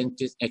 very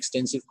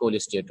extensive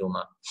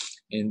cholesteatoma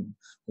in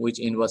which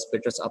involves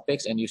petrous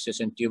apex and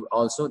eustachian tube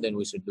also, then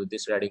we should do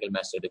this radical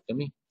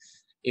mastectomy.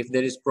 If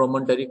there is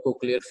promontory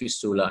cochlear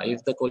fistula,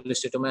 if the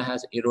cholesteatoma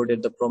has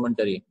eroded the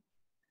promontory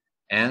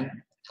and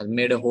has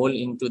made a hole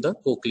into the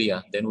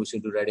cochlea, then we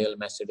should do radical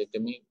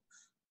mastectomy.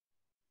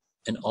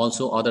 And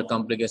also other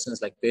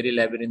complications like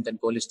perilabyrinthine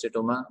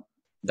cholesteatoma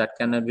that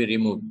cannot be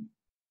removed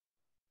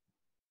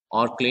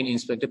or clean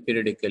inspected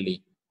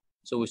periodically.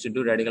 So we should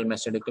do radical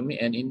mastectomy,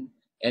 and in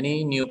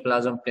any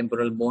neoplasm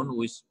temporal bone,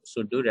 we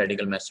should do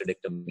radical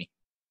mastectomy.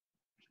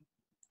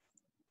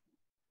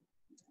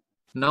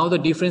 Now the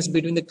difference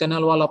between the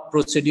canal wall up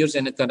procedures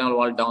and the canal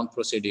wall down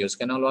procedures.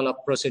 Canal wall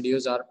up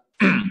procedures are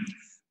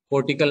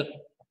cortical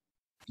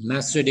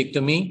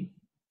mastectomy,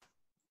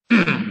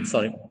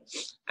 sorry,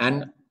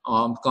 and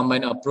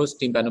combined approach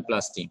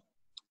tympanoplasty.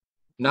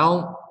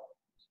 Now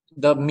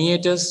the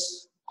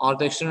meatus or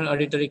the external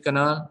auditory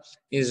canal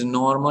is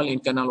normal in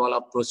canal wall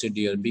up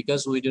procedure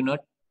because we do not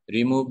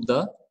remove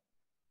the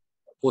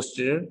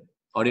posterior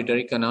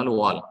auditory canal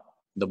wall,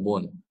 the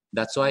bone.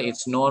 That's why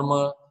it's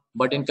normal.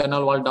 But in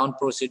canal wall down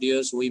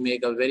procedures, we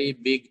make a very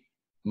big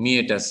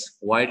meatus,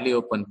 widely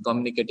open,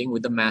 communicating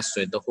with the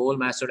mastoid. The whole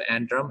mastoid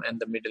antrum and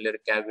the middle ear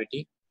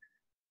cavity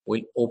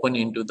will open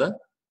into the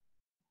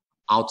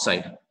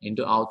outside,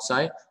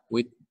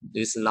 with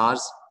this large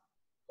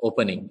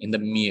opening in the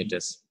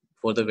meatus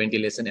for the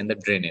ventilation and the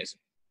drainage.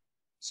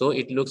 So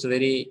it looks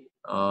very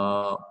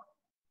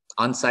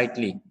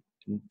unsightly.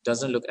 It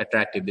doesn't look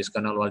attractive, this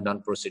canal wall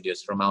down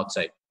procedures from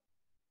outside.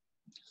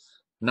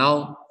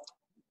 Now,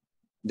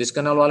 this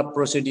canal wall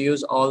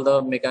procedures, all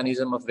the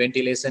mechanism of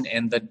ventilation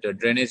and the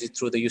drainage is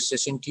through the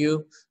eustachian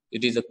tube.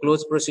 It is a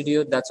closed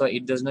procedure. That's why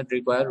it does not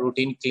require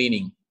routine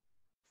cleaning.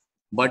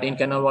 But in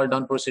canal wall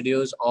down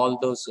procedures, all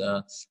those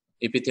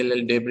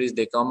epithelial debris,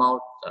 they come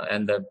out,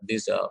 and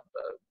these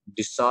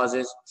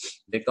discharges,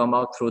 they come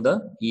out through the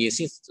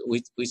EAC,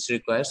 which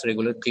requires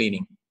regular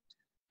cleaning.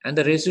 And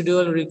the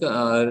residual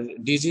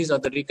disease or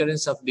the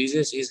recurrence of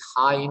disease is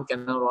high in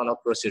canal wall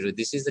up procedure.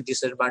 This is the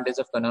disadvantage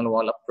of canal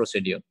wall up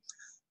procedure.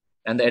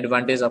 And the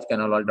advantage of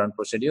canal wall down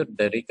procedure,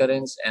 the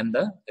recurrence and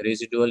the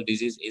residual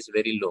disease is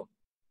very low.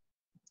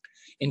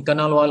 In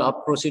canal wall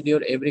up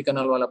procedure, every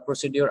canal wall up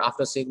procedure,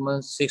 after 6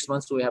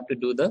 months, we have to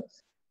do the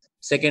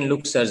second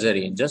look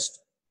surgery.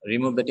 Just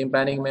remove the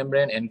tympanic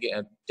membrane and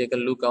take a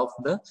look of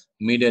the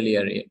middle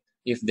ear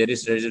if there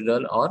is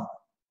residual or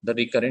the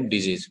recurrent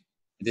disease.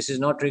 This is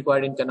not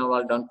required in canal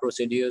wall down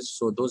procedures.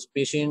 So those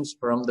patients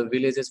from the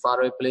villages,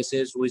 faraway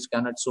places, which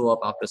cannot show up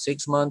after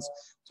 6 months,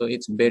 so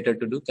it's better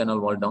to do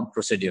canal wall down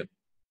procedure.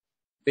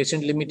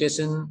 Patient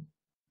limitation,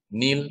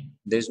 nil.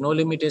 There's no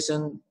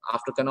limitation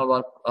after canal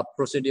wall up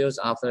procedures.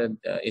 After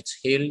it's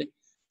healed,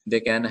 they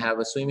can have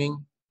a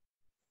swimming.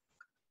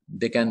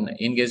 They can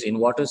engage in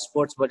water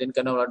sports, but in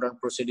canal wall down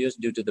procedures,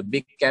 due to the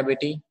big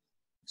cavity,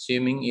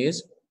 swimming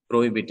is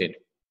prohibited.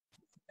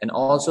 And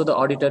also the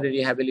auditory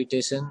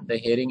rehabilitation, the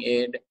hearing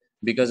aid,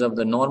 because of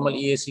the normal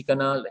EAC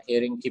canal,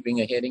 keeping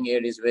a hearing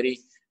aid is very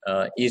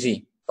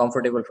easy,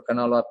 comfortable for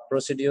canal wall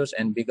procedures.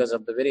 And because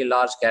of the very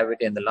large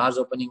cavity and the large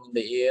opening in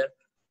the ear,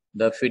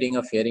 the fitting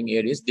of hearing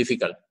aid is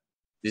difficult.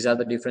 These are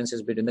the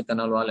differences between the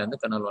canal wall and the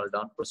canal wall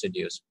down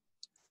procedures.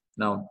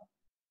 Now,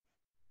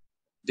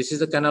 this is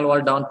the canal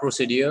wall down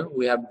procedure.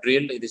 We have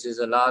drilled. This is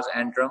a large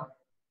antrum.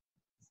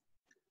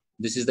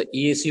 This is the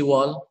EAC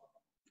wall.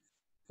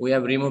 We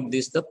have removed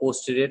the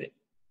posterior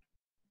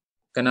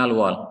canal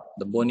wall,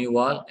 the bony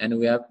wall, and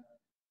we have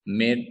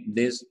made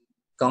this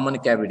common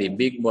cavity,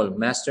 big ball,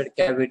 mastoid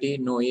cavity,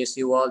 no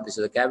EAC wall. This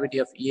is the cavity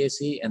of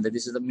EAC, and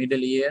this is the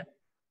middle ear.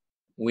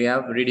 We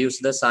have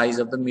reduced the size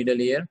of the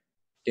middle ear,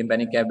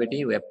 tympanic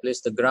cavity. We have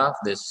placed the graft,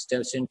 the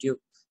eustachian tube.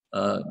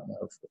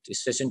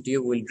 Eustachian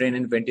tube will drain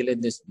and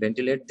ventilate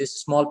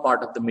this small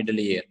part of the middle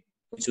ear.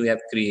 which we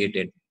have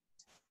created.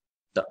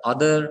 The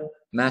other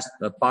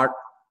part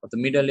of the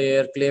middle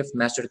ear cleft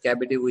mastoid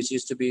cavity, which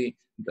used to be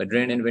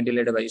drained and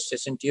ventilated by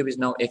eustachian tube, is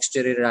now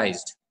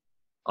exteriorized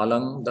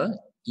along the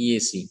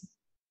EAC.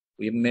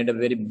 We made a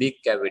very big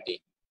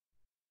cavity.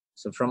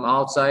 So from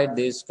outside,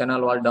 this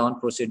canal wall down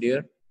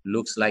procedure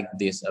looks like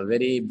this, a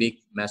very big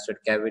mastoid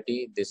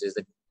cavity. This is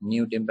the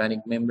new tympanic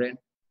membrane.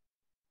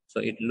 So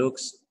it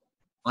looks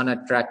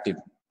unattractive,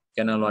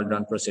 canal wall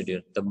down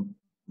procedure.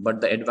 But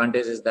the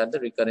advantage is that the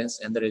recurrence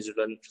and the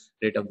residual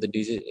rate of the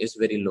disease is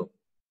very low.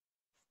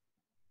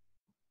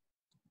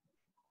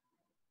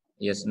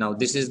 Yes, now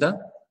this is the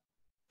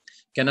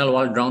canal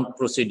wall down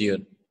procedure,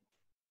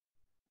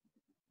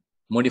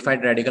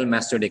 modified radical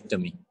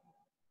mastoidectomy.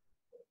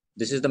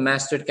 This is the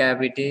mastoid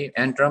cavity,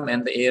 antrum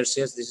and the air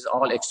cells. This is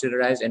all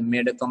exteriorized and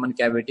made a common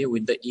cavity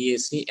with the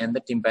EAC and the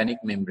tympanic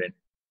membrane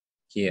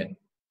here.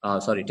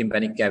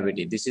 Tympanic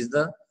cavity. This is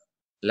the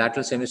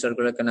lateral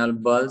semicircular canal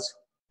bulge.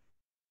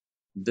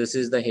 This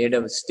is the head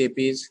of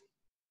stapes.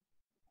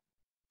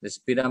 This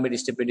pyramid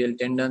stapedial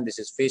tendon. This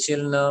is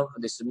facial nerve.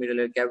 This is middle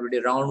ear cavity,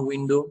 round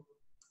window.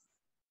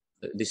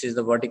 This is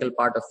the vertical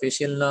part of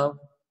facial nerve.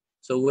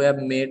 So we have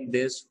made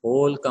this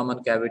whole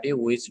common cavity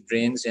which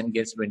drains and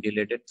gets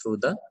ventilated through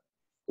the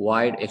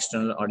wide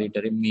external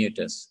auditory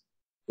meatus.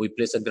 We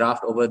place a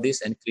graft over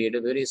this and create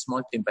a very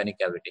small tympanic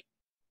cavity.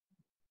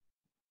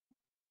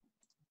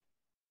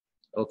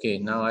 Okay,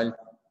 now I'll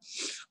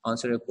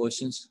answer your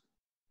questions.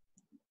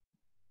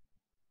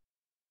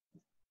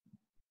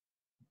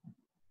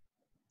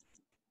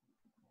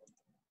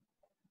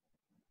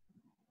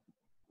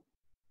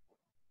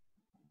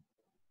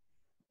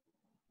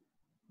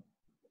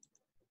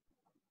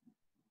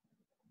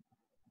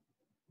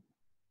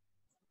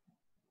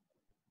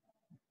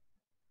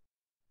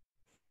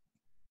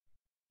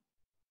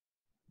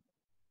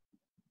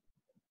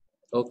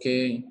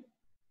 Okay,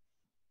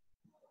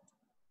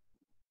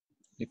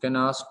 you can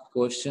ask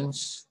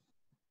questions.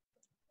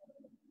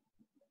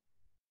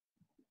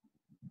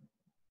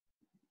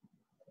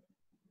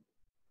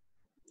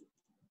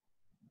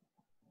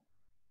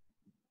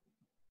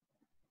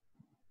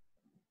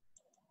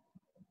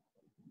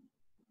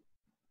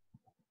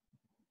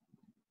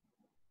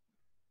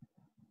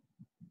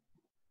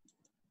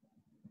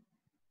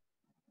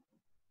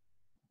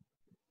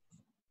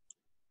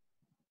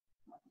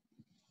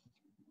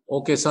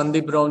 Okay,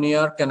 Sandeep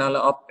Raunier, canal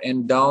up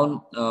and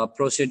down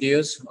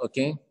procedures.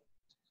 Okay,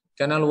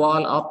 canal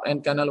wall up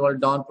and canal wall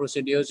down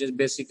procedures is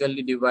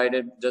basically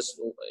divided.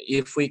 Just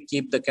if we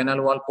keep the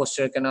canal wall,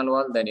 posterior canal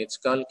wall, then it's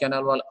called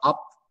canal wall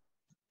up.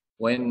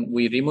 When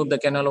we remove the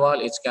canal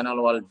wall, it's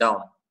canal wall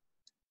down.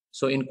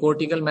 So in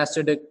cortical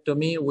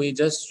mastoidectomy, we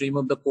just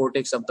remove the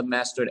cortex of the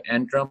mastoid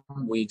antrum.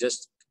 We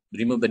just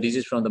remove the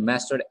disease from the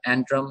mastoid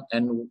antrum,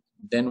 and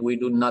then we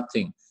do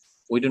nothing.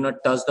 We do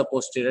not touch the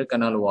posterior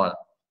canal wall.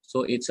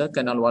 So it's a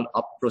canal wall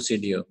up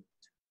procedure.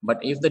 But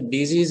if the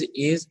disease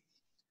is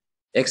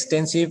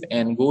extensive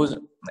and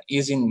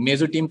is in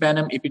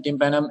mesotympanum,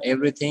 epitympanum,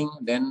 everything,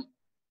 then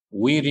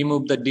we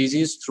remove the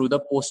disease through the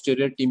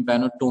posterior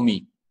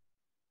tympanotomy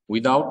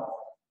without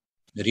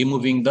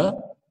removing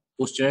the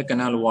posterior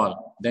canal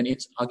wall. Then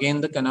it's again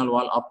the canal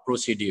wall up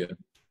procedure.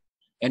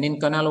 And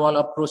in canal wall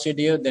up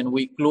procedure, then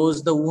we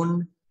close the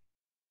wound.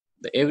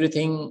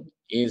 Everything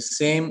is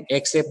same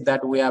except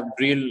that we have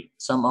drilled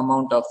some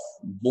amount of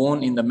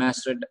bone in the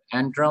mastoid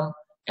antrum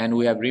and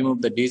we have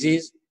removed the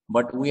disease,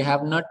 but we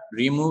have not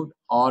removed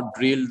or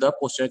drilled the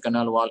posterior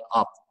canal wall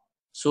up.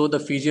 So the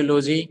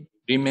physiology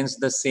remains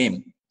the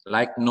same,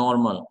 like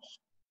normal.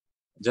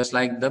 Just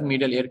like the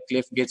middle ear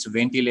cleft gets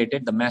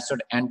ventilated, the mastoid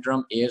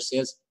antrum, air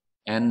cells,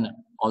 and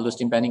all those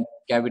tympanic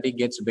cavity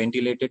gets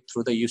ventilated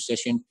through the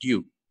eustachian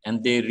tube,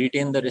 and they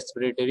retain the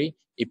respiratory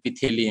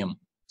epithelium.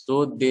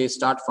 So they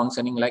start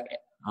functioning like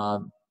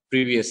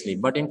previously.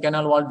 But in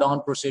canal wall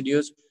down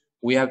procedures,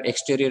 we have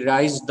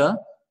exteriorized the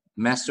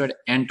mastoid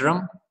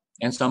antrum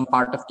and some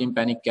part of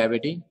tympanic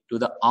cavity to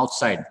the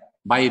outside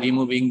by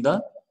removing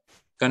the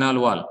canal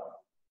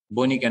wall,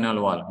 bony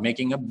canal wall,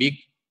 making a big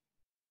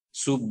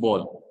soup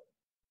bowl.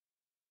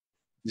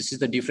 This is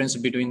the difference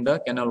between the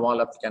canal wall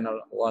up,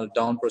 canal wall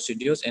down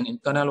procedures. And in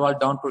canal wall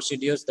down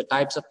procedures, the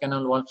types of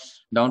canal wall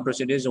down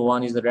procedures,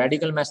 one is the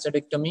radical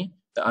mastoidectomy,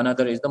 the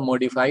another is the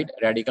modified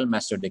radical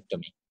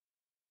mastoidectomy.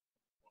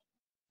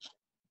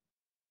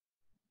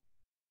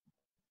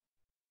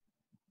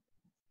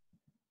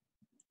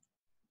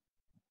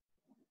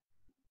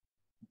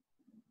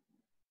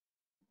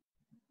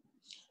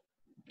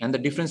 And the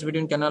difference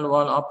between canal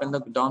wall up and the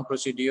down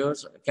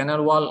procedures,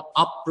 canal wall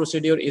up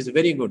procedure is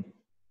very good,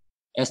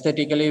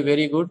 aesthetically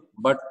very good,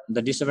 but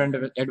the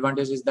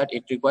disadvantage is that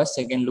it requires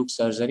second look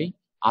surgery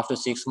after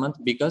 6 months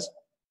because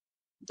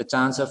the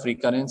chance of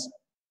recurrence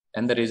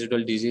and the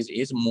residual disease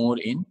is more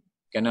in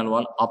canal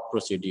wall up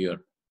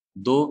procedure.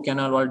 Though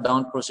canal wall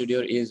down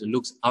procedure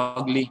looks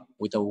ugly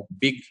with a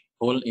big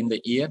hole in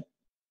the ear,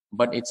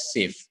 but it's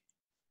safe.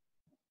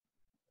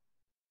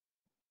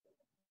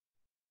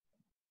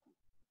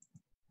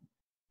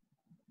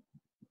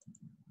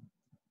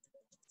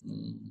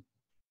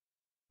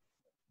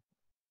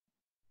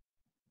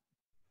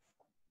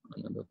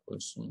 Another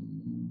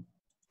question.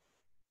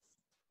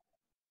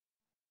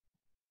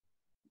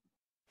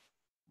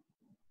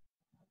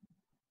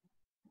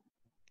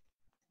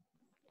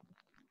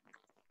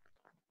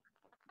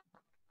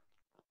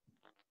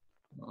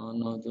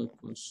 Another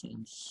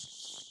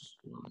questions.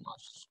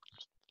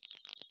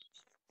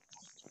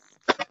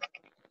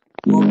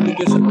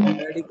 Complication of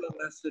radical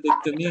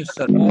mastectomy,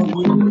 sir. How do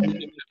you limit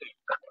it?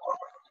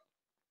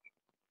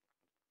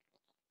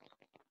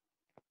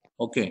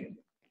 Okay.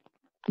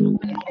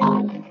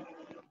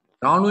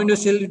 Round window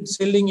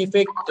shielding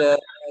effect,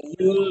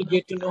 you will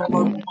get to know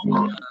about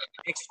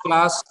next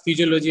class,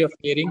 physiology of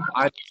hearing.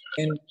 I will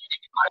explain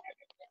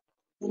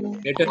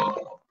later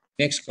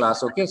next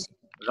class, okay?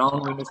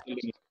 Round window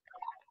shielding effect.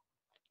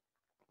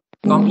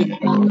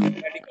 Complications of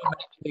radical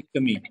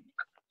mastectomy.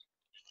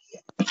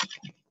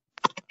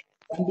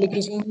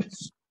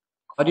 Complications,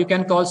 or you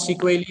can call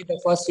sequelae.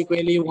 The first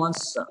sequelae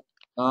once,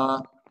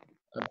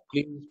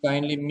 please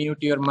kindly mute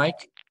your mic.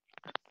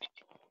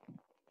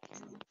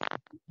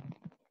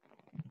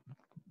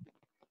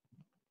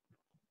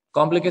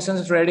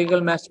 Complications of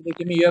radical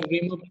mastectomy, you have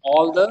removed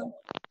all the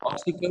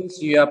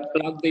obstacles, you have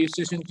plugged the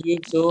eustachian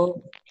tube.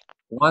 So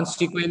one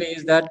sequelae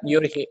is that you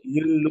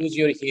lose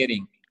your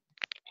hearing.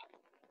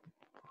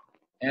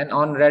 And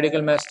on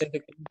radical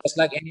mastectomy, just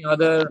like any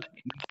other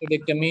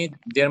mastectomy,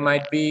 there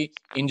might be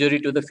injury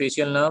to the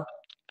facial nerve,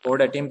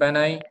 chorda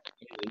tympani,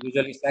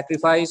 usually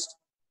sacrificed,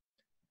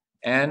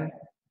 and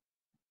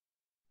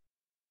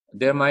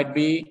there might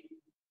be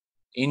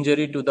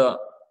injury to the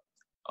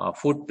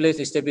foot plate,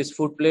 stapes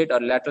foot plate or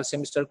lateral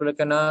semicircular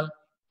canal,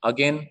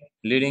 again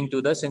leading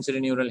to the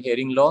sensorineural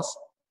hearing loss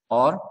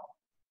or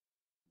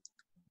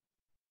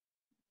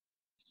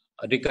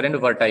recurrent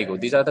vertigo.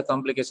 These are the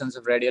complications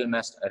of radical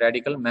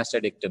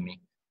mastectomy.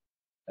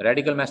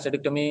 Radical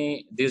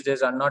mastectomy these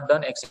days are not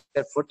done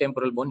except for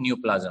temporal bone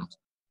neoplasms.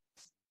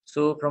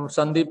 So from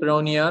Sandeep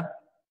Rauniar,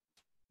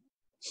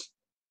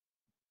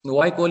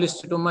 why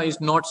cholesteatoma is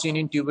not seen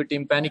in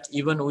tubotympanic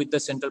even with the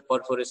central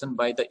perforation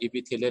by the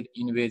epithelial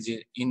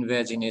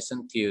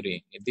invagination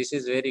theory? This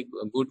is very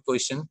good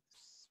question.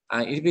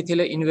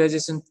 Epithelial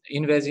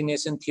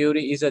invagination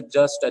theory is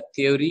just a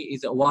theory,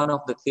 is one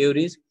of the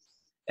theories,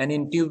 and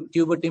in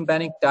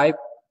tubotympanic type,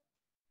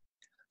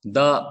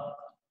 the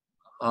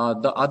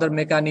other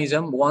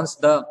mechanism, once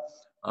the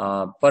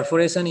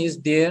perforation is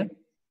there,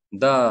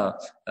 the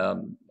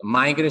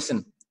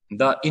migration,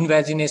 the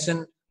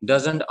invagination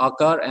doesn't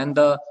occur, and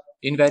the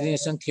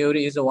invagination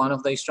theory is one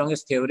of the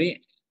strongest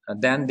theory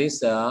than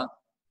this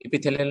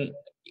epithelial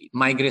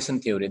migration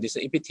theory. This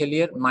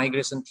epithelial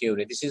migration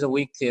theory, this is a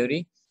weak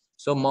theory.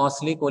 So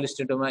mostly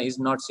cholesteatoma is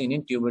not seen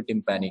in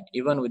tubotympanic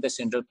even with the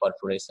central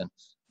perforation.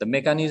 The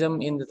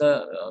mechanism in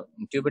the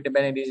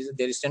tubotympanic disease,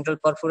 there is central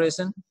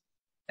perforation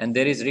and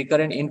there is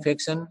recurrent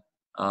infection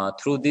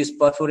through this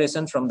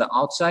perforation from the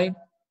outside.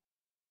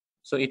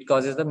 So it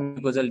causes the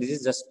mucosal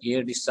disease, just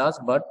air discharge,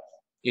 but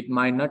it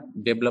might not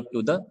develop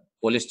to the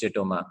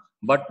cholesteatoma.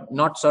 But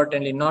not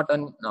certainly, not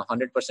on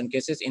 100%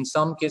 cases. In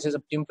some cases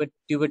of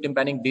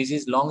tubotympanic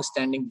disease,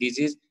 long-standing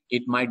disease,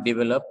 it might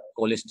develop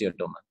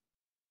cholesteatoma.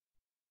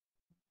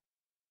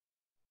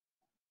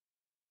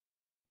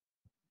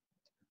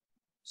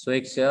 So,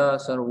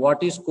 sir,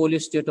 what is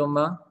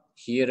cholesteatoma?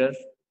 Here,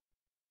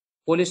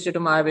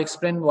 cholesteatoma, I have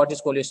explained what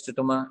is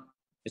cholesteatoma.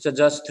 It's a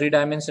just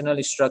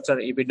three-dimensional structure,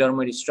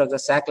 epidermoid structure,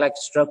 sac-like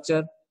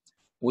structure,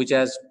 which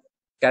has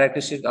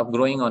characteristic of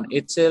growing on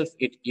itself.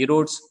 It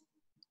erodes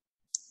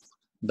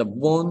the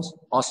bones,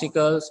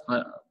 ossicles,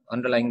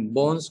 underlying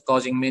bones,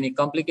 causing many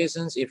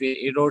complications. If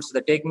it erodes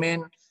the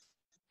tegmen,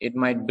 it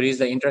might breach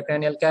the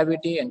intracranial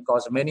cavity and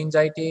cause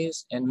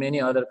meningitis and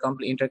many other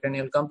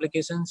intracranial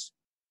complications.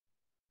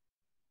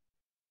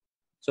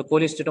 So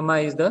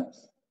cholesteatoma is the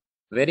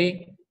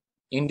very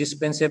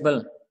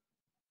indispensable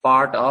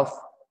part of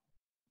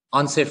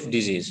unsafe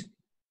disease.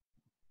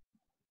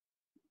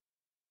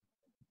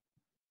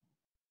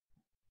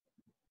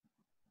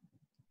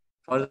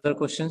 Further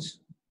questions?